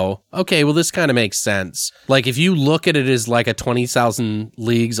 oh, okay, well, this kind of makes sense. Like, if you look at it as like a 20,000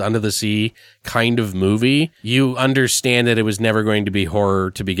 Leagues Under the Sea kind of movie, you understand that it was never going to be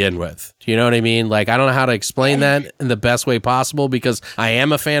horror to begin with. Do you know what I mean? Like, I don't know how to explain that in the best way possible, because I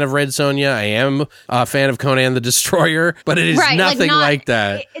am a fan of Red Sonja. I am a fan of Conan the Destroyer, but it is nothing like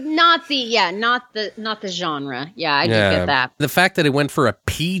that. Not the genre. Yeah, I do get that. The fact that it went for a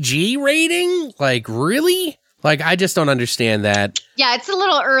PG rating, like, really? Like, I just don't understand that. Yeah, it's a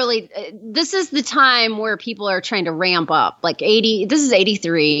little early. This is the time where people are trying to ramp up. Like this is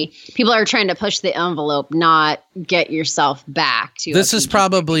 83. People are trying to push the envelope, not get yourself back to. This is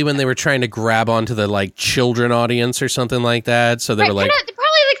probably when they were trying to grab onto the like children audience or something like that. So they were like,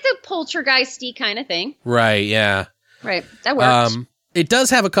 probably like the poltergeisty kind of thing. Right. Yeah. Right. That works. It does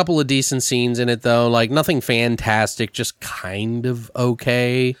have a couple of decent scenes in it, though. Like, nothing fantastic, just kind of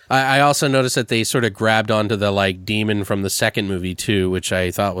okay. I also noticed that they sort of grabbed onto the, like, demon from the second movie, too, which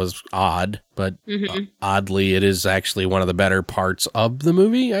I thought was odd. But oddly, it is actually one of the better parts of the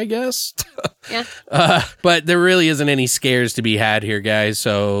movie, I guess. Yeah. But there really isn't any scares to be had here, guys.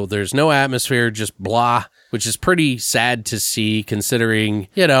 So there's no atmosphere, just blah, which is pretty sad to see, considering,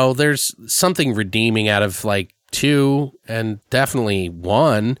 there's something redeeming out of, like, 2 and definitely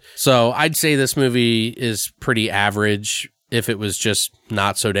 1. So I'd say this movie is pretty average if it was just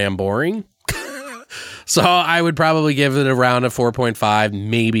not so damn boring. So I would probably give it around a 4.5,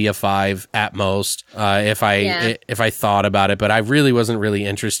 maybe a 5 at most, if I thought about it. But I really wasn't really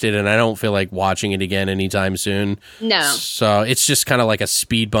interested, and I don't feel like watching it again anytime soon. No. So it's just kind of like a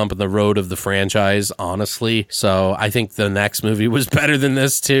speed bump in the road of the franchise, honestly. So I think the next movie was better than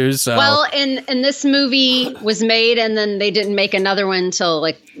this too. So well, and this movie was made, and then they didn't make another one until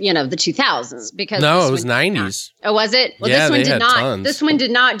like the 2000s because it was 90s. Oh, was it? Well, yeah, this one did not. Tons. This one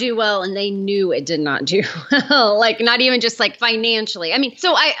did not do well, and they knew it did not do well. Like, not even just like financially. I mean,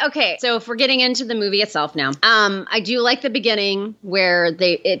 so if we're getting into the movie itself now, I do like the beginning where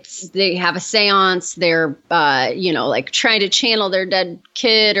they have a seance. They're like trying to channel their dead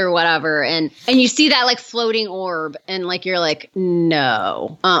kid or whatever, and you see that like floating orb, and like you're like,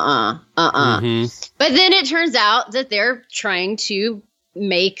 no, Mm-hmm. But then it turns out that they're trying to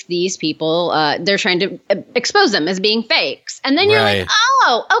make these people, they're trying to expose them as being fakes. And then you're like,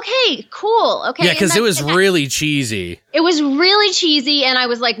 oh, okay, cool. Okay. Yeah, because it was really cheesy. It was really cheesy. And I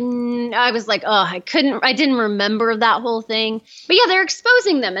was like, I didn't remember that whole thing. But yeah, they're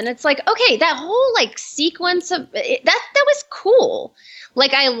exposing them. And it's like, okay, that whole like sequence of it, that was cool.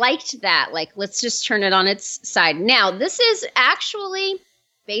 Like, I liked that. Like, let's just turn it on its side. Now, this is actually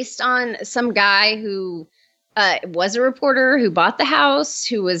based on some guy who was a reporter who bought the house,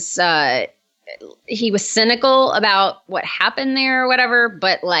 who was he was cynical about what happened there or whatever,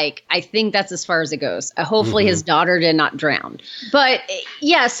 but like I think that's as far as it goes. Hopefully his daughter did not drown. But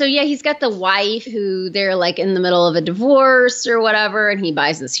he's got the wife who they're like in the middle of a divorce or whatever, and he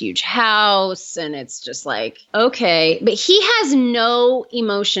buys this huge house, and it's just like, okay. But he has no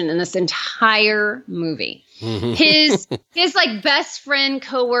emotion in this entire movie. His like best friend,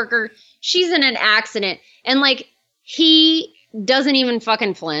 coworker, she's in an accident, and like he doesn't even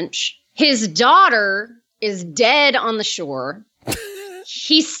fucking flinch. His daughter is dead on the shore.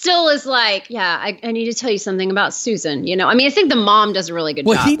 he still is like, yeah, I need to tell you something about Susan. You know, I mean, I think the mom does a really good job.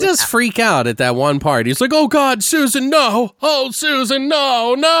 Well, he does freak out at that one part. He's like, oh, God, Susan, no. Oh, Susan,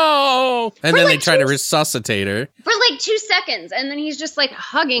 no. And then they try to resuscitate her. For like 2 seconds. And then he's just like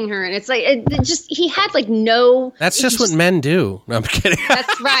hugging her. And it's like, he had like no. That's just what men do. No, I'm kidding.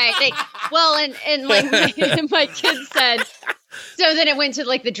 That's right. And like my kid said, so then it went to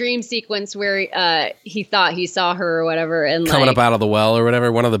like the dream sequence where he thought he saw her or whatever, and coming up out of the well or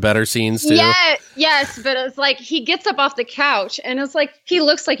whatever. One of the better scenes too. Yeah, yes, but it's like he gets up off the couch and it's like he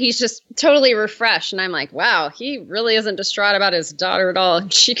looks like he's just totally refreshed, and I'm like, wow, he really isn't distraught about his daughter at all.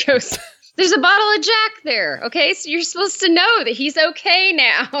 And she goes, "There's a bottle of Jack there, okay? So you're supposed to know that he's okay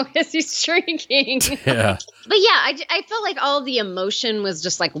now because he's drinking." Yeah. But yeah, I felt like all the emotion was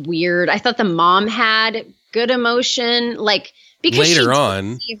just like weird. I thought the mom had good emotion, like because later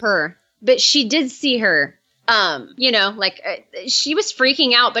on, see her, but she did see her. She was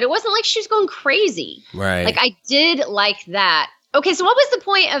freaking out, but it wasn't like she was going crazy. Right. Like I did like that. Okay, so what was the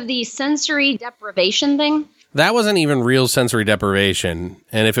point of the sensory deprivation thing? That wasn't even real sensory deprivation.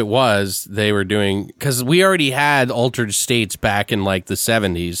 And if it was, they were doing, because we already had altered states back in like the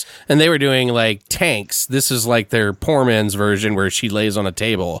 70s, and they were doing like tanks. This is like their poor man's version where she lays on a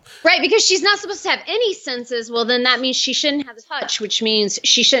table. Right, because she's not supposed to have any senses. Well, then that means she shouldn't have touch, which means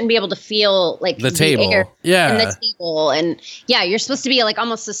she shouldn't be able to feel like the table. Air yeah. And the table. And yeah, you're supposed to be like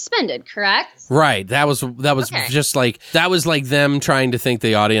almost suspended, correct? Right. That was okay. Just like, that was like them trying to think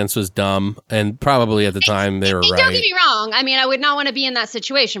the audience was dumb, and probably at the time they were right. Don't get me wrong. I mean, I would not want to be in that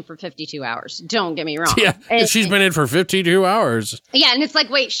situation for 52 hours. Don't get me wrong. Yeah, she's been in for 52 hours. Yeah, and it's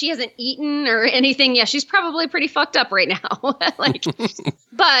like, wait, she hasn't eaten or anything. Yeah, she's probably pretty fucked up right now.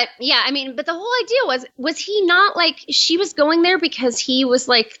 But yeah, I mean, but the whole idea was he not like, she was going there because he was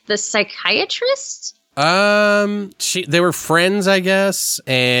like the psychiatrist? They were friends, I guess,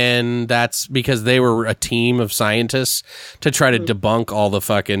 and that's because they were a team of scientists to try to debunk all the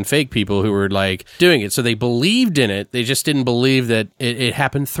fucking fake people who were like doing it. So they believed in it. They just didn't believe that it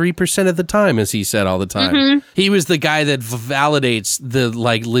happened 3% of the time, as he said all the time. Mm-hmm. He was the guy that validates the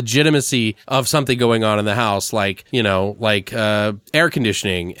like legitimacy of something going on in the house, like, you know, like air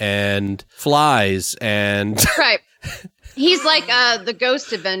conditioning and flies and right. He's like the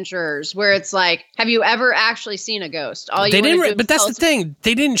Ghost Adventurers, where it's like, have you ever actually seen a ghost? All you didn't, but that's the thing.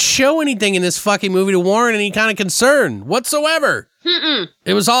 They didn't show anything in this fucking movie to warrant any kind of concern whatsoever. Mm-mm.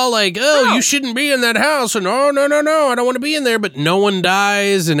 It was all like, oh, you shouldn't be in that house, and no, I don't want to be in there. But no one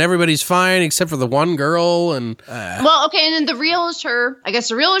dies, and everybody's fine except for the one girl. And well, okay, and then the realtor, I guess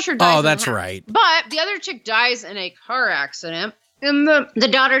the realtor dies. Oh, that's right. But the other chick dies in a car accident. And the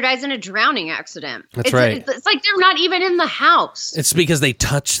daughter dies in a drowning accident. That's right. It's like they're not even in the house. It's because they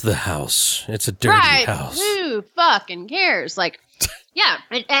touched the house. It's a dirty house. Who fucking cares? Like, yeah.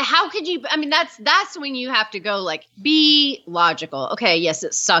 How could you? I mean, that's when you have to go like, be logical. Okay, yes,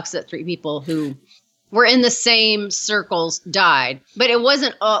 it sucks that 3 people who were in the same circles died, but it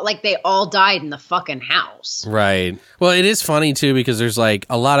wasn't like they all died in the fucking house. Right. Well, it is funny too, because there's like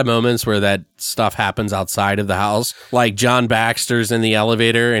a lot of moments where that stuff happens outside of the house. Like John Baxter's in the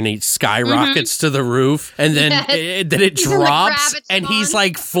elevator and he skyrockets to the roof, and then it drops and he's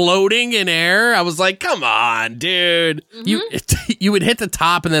like floating in air. I was like, come on, dude. You would hit the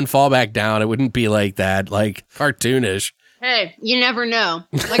top and then fall back down. It wouldn't be like that, like cartoonish. Hey, you never know.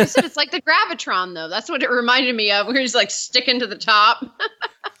 Like I said, it's like the Gravitron, though. That's what it reminded me of, where he's like sticking to the top.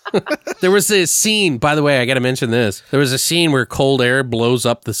 There was a scene, by the way, I got to mention this. There was a scene where cold air blows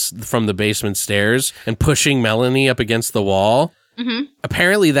up from the basement stairs and pushing Melanie up against the wall. Mm-hmm.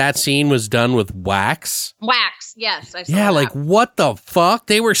 Apparently that scene was done with wax. Wax, yes. I saw that. Like what the fuck?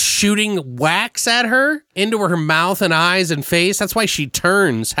 They were shooting wax at her into her mouth and eyes and face. That's why she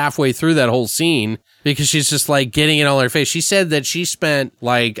turns halfway through that whole scene, because she's just like getting it all in her face. She said that she spent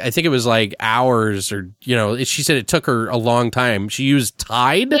like, I think it was like hours, or, you know, she said it took her a long time. She used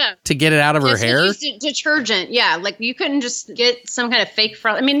Tide to get it out of her hair. She used detergent. Yeah. Like you couldn't just get some kind of fake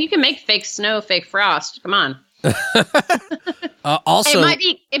frost. I mean, you can make fake snow, fake frost. Come on. Also,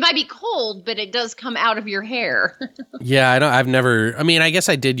 it might be cold, but it does come out of your hair. Yeah, I guess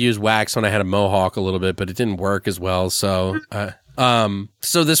I did use wax when I had a mohawk a little bit, but it didn't work as well. So,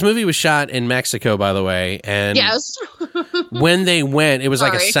 so this movie was shot in Mexico, by the way, and yes. When they went, it was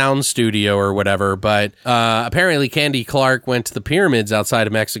like a sound studio or whatever. But apparently, Candy Clark went to the pyramids outside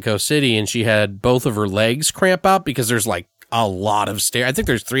of Mexico City, and she had both of her legs cramp out because there's like a lot of stairs. I think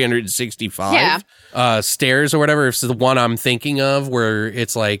there's 365. Yeah. stairs or whatever. It's the one I'm thinking of where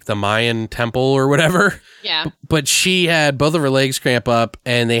it's like the Mayan temple or whatever. Yeah. But she had both of her legs cramp up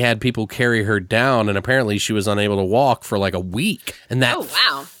and they had people carry her down. And apparently she was unable to walk for like a week. And that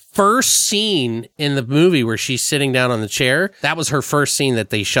wow. first scene in the movie where she's sitting down on the chair, that was her first scene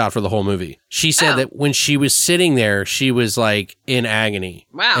that they shot for the whole movie. She said that when she was sitting there, she was like in agony.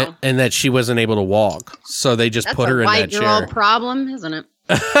 Wow. And that she wasn't able to walk. So they just put her in that chair. That's a white girl problem, isn't it?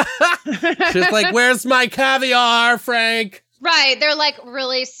 She's like, where's my caviar, Frank? Right. They're like,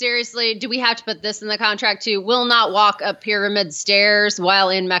 really, seriously, do we have to put this in the contract too? Will not walk up pyramid stairs while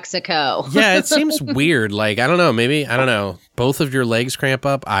in Mexico. Yeah, it seems weird. Like, I don't know. Maybe, I don't know. Both of your legs cramp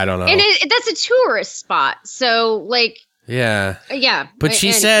up? I don't know. And that's a tourist spot. So, like... Yeah. Yeah. But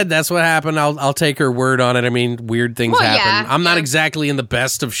she said that's what happened. I'll take her word on it. I mean, weird things happen. Yeah, I'm not exactly in the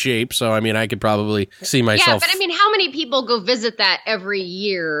best of shape, so I mean, I could probably see myself. Yeah, but I mean, how many people go visit that every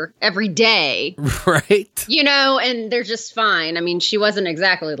year, every day? Right. You know, and they're just fine. I mean, she wasn't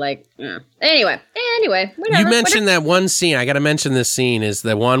exactly like, Anyway, whatever. You mentioned that one scene. I got to mention this scene is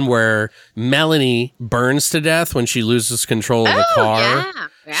the one where Melanie burns to death when she loses control of the car.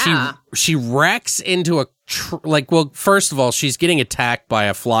 Yeah. She wrecks into a first of all, she's getting attacked by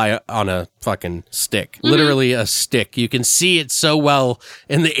a fly on a fucking stick. Mm-hmm. Literally a stick. You can see it so well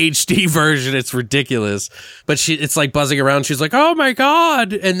in the HD version. It's ridiculous. But it's like buzzing around. She's like, oh my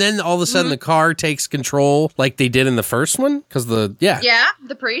God. And then all of a sudden the car takes control like they did in the first one. Because the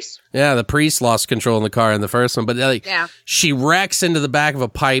priest. Yeah, the priest lost control in the car in the first one. But she wrecks into the back of a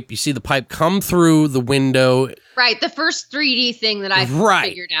pipe. You see the pipe come through the window. Right, the first 3D thing that I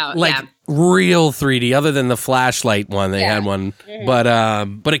figured out. Like real 3D, other than the flashlight one. They had one.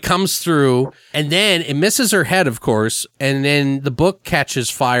 Mm-hmm. But it comes through, and then it misses her head, of course, and then the book catches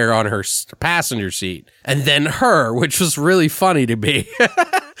fire on her passenger seat. And then her, which was really funny to me.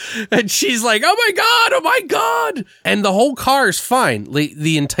 And she's like, oh my God. And the whole car is fine.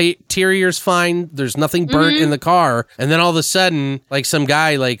 The interior's fine. There's nothing burnt in the car. And then all of a sudden, like some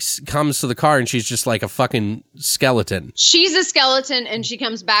guy comes to the car and she's just like a fucking skeleton. She's a skeleton and she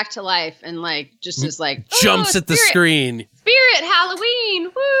comes back to life and like just is like jumps at the screen. Spirit Halloween.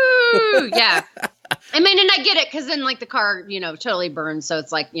 Woo! Yeah. I mean, and I get it because then like the car, totally burns. So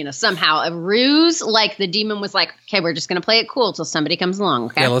it's like, somehow a ruse. Like the demon was like, okay, we're just going to play it cool till somebody comes along.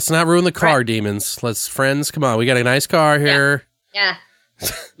 Okay. Yeah, let's not ruin the car, demons. Friends, come on. We got a nice car here. Yeah.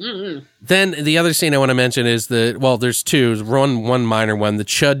 Then the other scene I want to mention is there's two. One minor one. The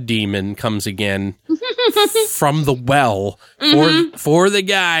Chud demon comes again from the well for the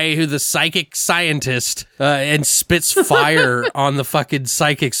guy the psychic scientist and spits fire on the fucking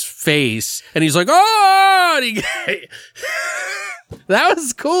psychic's face, and he's like, oh, that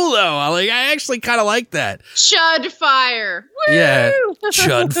was cool though. I actually kind of like that. Chud fire. Woo! Yeah,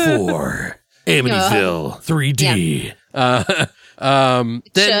 Chud 4, Amityville 3D. Yeah.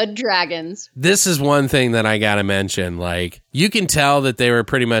 Chud dragons. This is one thing that I gotta mention. Like, you can tell that they were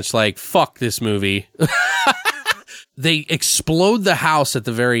pretty much like, fuck this movie. They explode the house at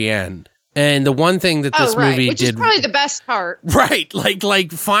the very end. And the one thing that this movie which is probably the best part. Right.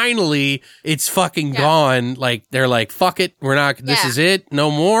 Like finally it's fucking gone. Like they're like, fuck it. We're not, this is it.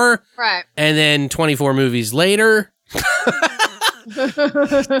 No more. Right. And then 24 movies later,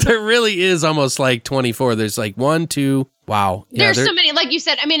 there really is almost like 24. There's like 1, 2. Wow. There's so many, like you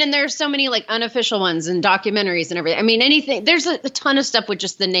said, I mean, and there's so many like unofficial ones and documentaries and everything. I mean, anything, there's a ton of stuff with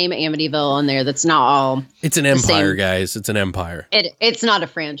just the name Amityville on there that's not all. It's an empire, guys. It's an empire. It's not a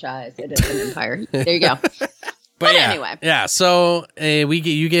franchise. It is an empire. There you go. But anyway. Yeah. So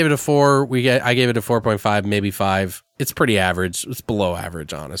you gave it a 4. I gave it a 4.5, maybe 5. It's pretty average. It's below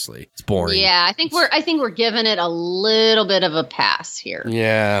average, honestly. It's boring. Yeah, I think we're giving it a little bit of a pass here.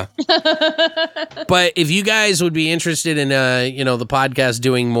 Yeah. But if you guys would be interested in the podcast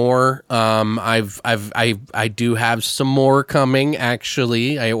doing more, I do have some more coming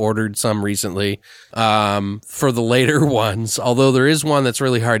actually. I ordered some recently for the later ones. Although there is one that's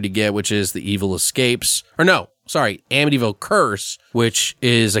really hard to get, which is The Evil Escapes. Or no, sorry, Amityville Curse, which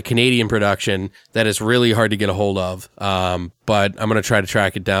is a Canadian production that is really hard to get a hold of. But I'm going to try to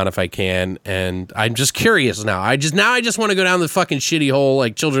track it down if I can. And I'm just curious now. I just want to go down the fucking shitty hole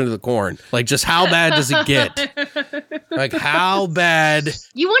like Children of the Corn. Like, just how bad does it get? Like, how bad?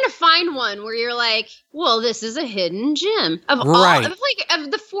 You want to find one where you're like, well, this is a hidden gem. Of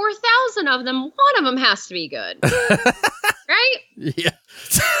the 4,000 of them, one of them has to be good. Right? Yeah,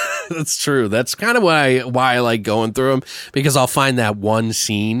 that's true. That's kind of why I like going through them, because I'll find that one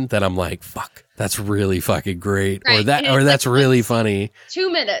scene that I'm like, fuck, That's really fucking great. Right. Or that's really funny.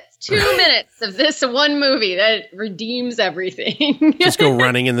 2 minutes. 2 minutes of this one movie that redeems everything. Just go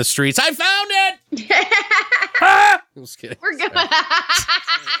running in the streets. I found it! Ah! I'm just kidding. We're good. Call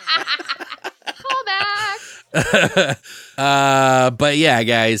back. But yeah,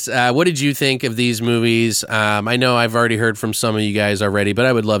 guys, what did you think of these movies? I know I've already heard from some of you guys already, but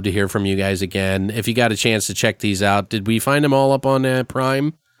I would love to hear from you guys again. If you got a chance to check these out, did we find them all up on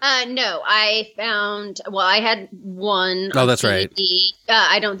Prime? No, I had one. Oh, that's right.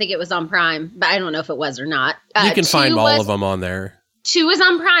 I don't think it was on Prime, but I don't know if it was or not. You can find all of them on there. 2 is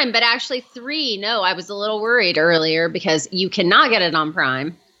on Prime, but actually 3, no, I was a little worried earlier because you cannot get it on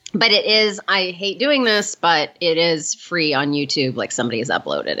Prime. But it is, I hate doing this, but it is free on YouTube, like somebody has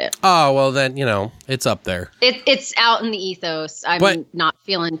uploaded it. Oh, well then, it's up there. It's out in the ethos. I'm not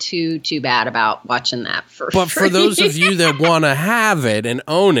feeling too bad about watching that for free. But for those of you that want to have it and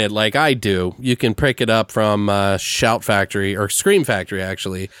own it like I do, you can pick it up from Shout Factory, or Scream Factory,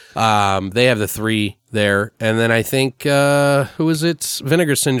 actually. They have the 3 there. And then I think, who is it?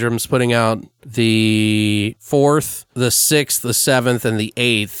 Vinegar Syndrome's putting out the 4th, the 6th, the 7th, and the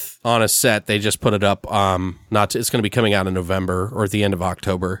 8th on a set. They just put it up. It's going to be coming out in November or at the end of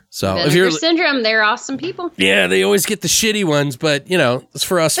October. So Vinegar if you're Syndrome, they're awesome people. Yeah, they always get the shitty ones, but it's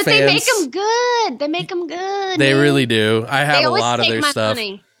for us but fans. They make them good. They make them good. They really do. I have a lot of their stuff.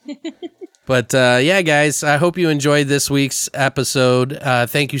 Money. But yeah, guys, I hope you enjoyed this week's episode.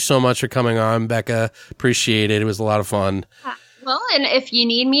 Thank you so much for coming on, Becca. Appreciate it. It was a lot of fun. Well, and if you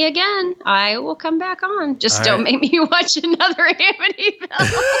need me again, I will come back on. Just don't make me watch another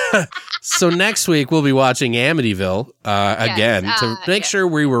Amityville. So next week, we'll be watching Amityville again to make sure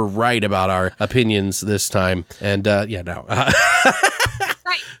we were right about our opinions this time. And Right.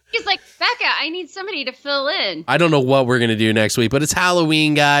 He's like, Becca, I need somebody to fill in. I don't know what we're going to do next week, but it's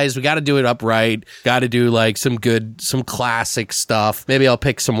Halloween, guys. We got to do it upright. Got to do like some classic stuff. Maybe I'll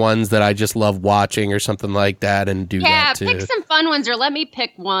pick some ones that I just love watching or something like that and do that too. Yeah, pick some fun ones or let me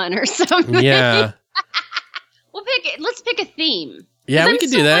pick one or something. Yeah. Let's pick a theme. Yeah, we can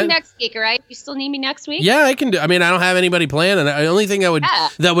do that next week, right? You still need me next week? Yeah, I can do. I mean, I don't have anybody planned, and the only thing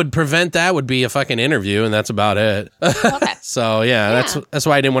that would prevent that would be a fucking interview, and that's about it. Okay. So yeah, that's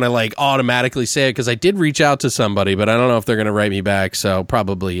why I didn't want to like automatically say it because I did reach out to somebody, but I don't know if they're gonna write me back. So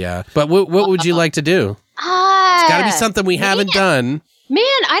probably yeah. But what would you like to do? It's got to be something we haven't done. Man,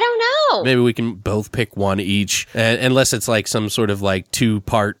 I don't know. Maybe we can both pick one each, unless it's like some sort of like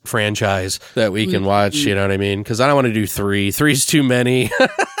 2-part franchise that we can watch. You know what I mean? Because I don't want to do 3. 3's too many.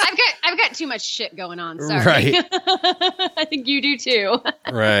 I've got too much shit going on. Sorry. Right. I think you do too.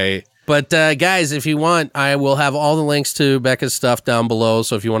 Right. But guys, if you want, I will have all the links to Becca's stuff down below.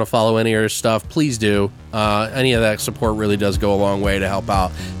 So if you want to follow any of her stuff, please do. Any of that support really does go a long way to help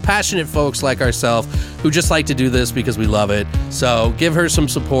out passionate folks like ourselves who just like to do this because we love it. So give her some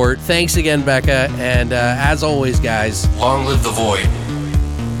support. Thanks again, Becca. And as always, guys, long live the void.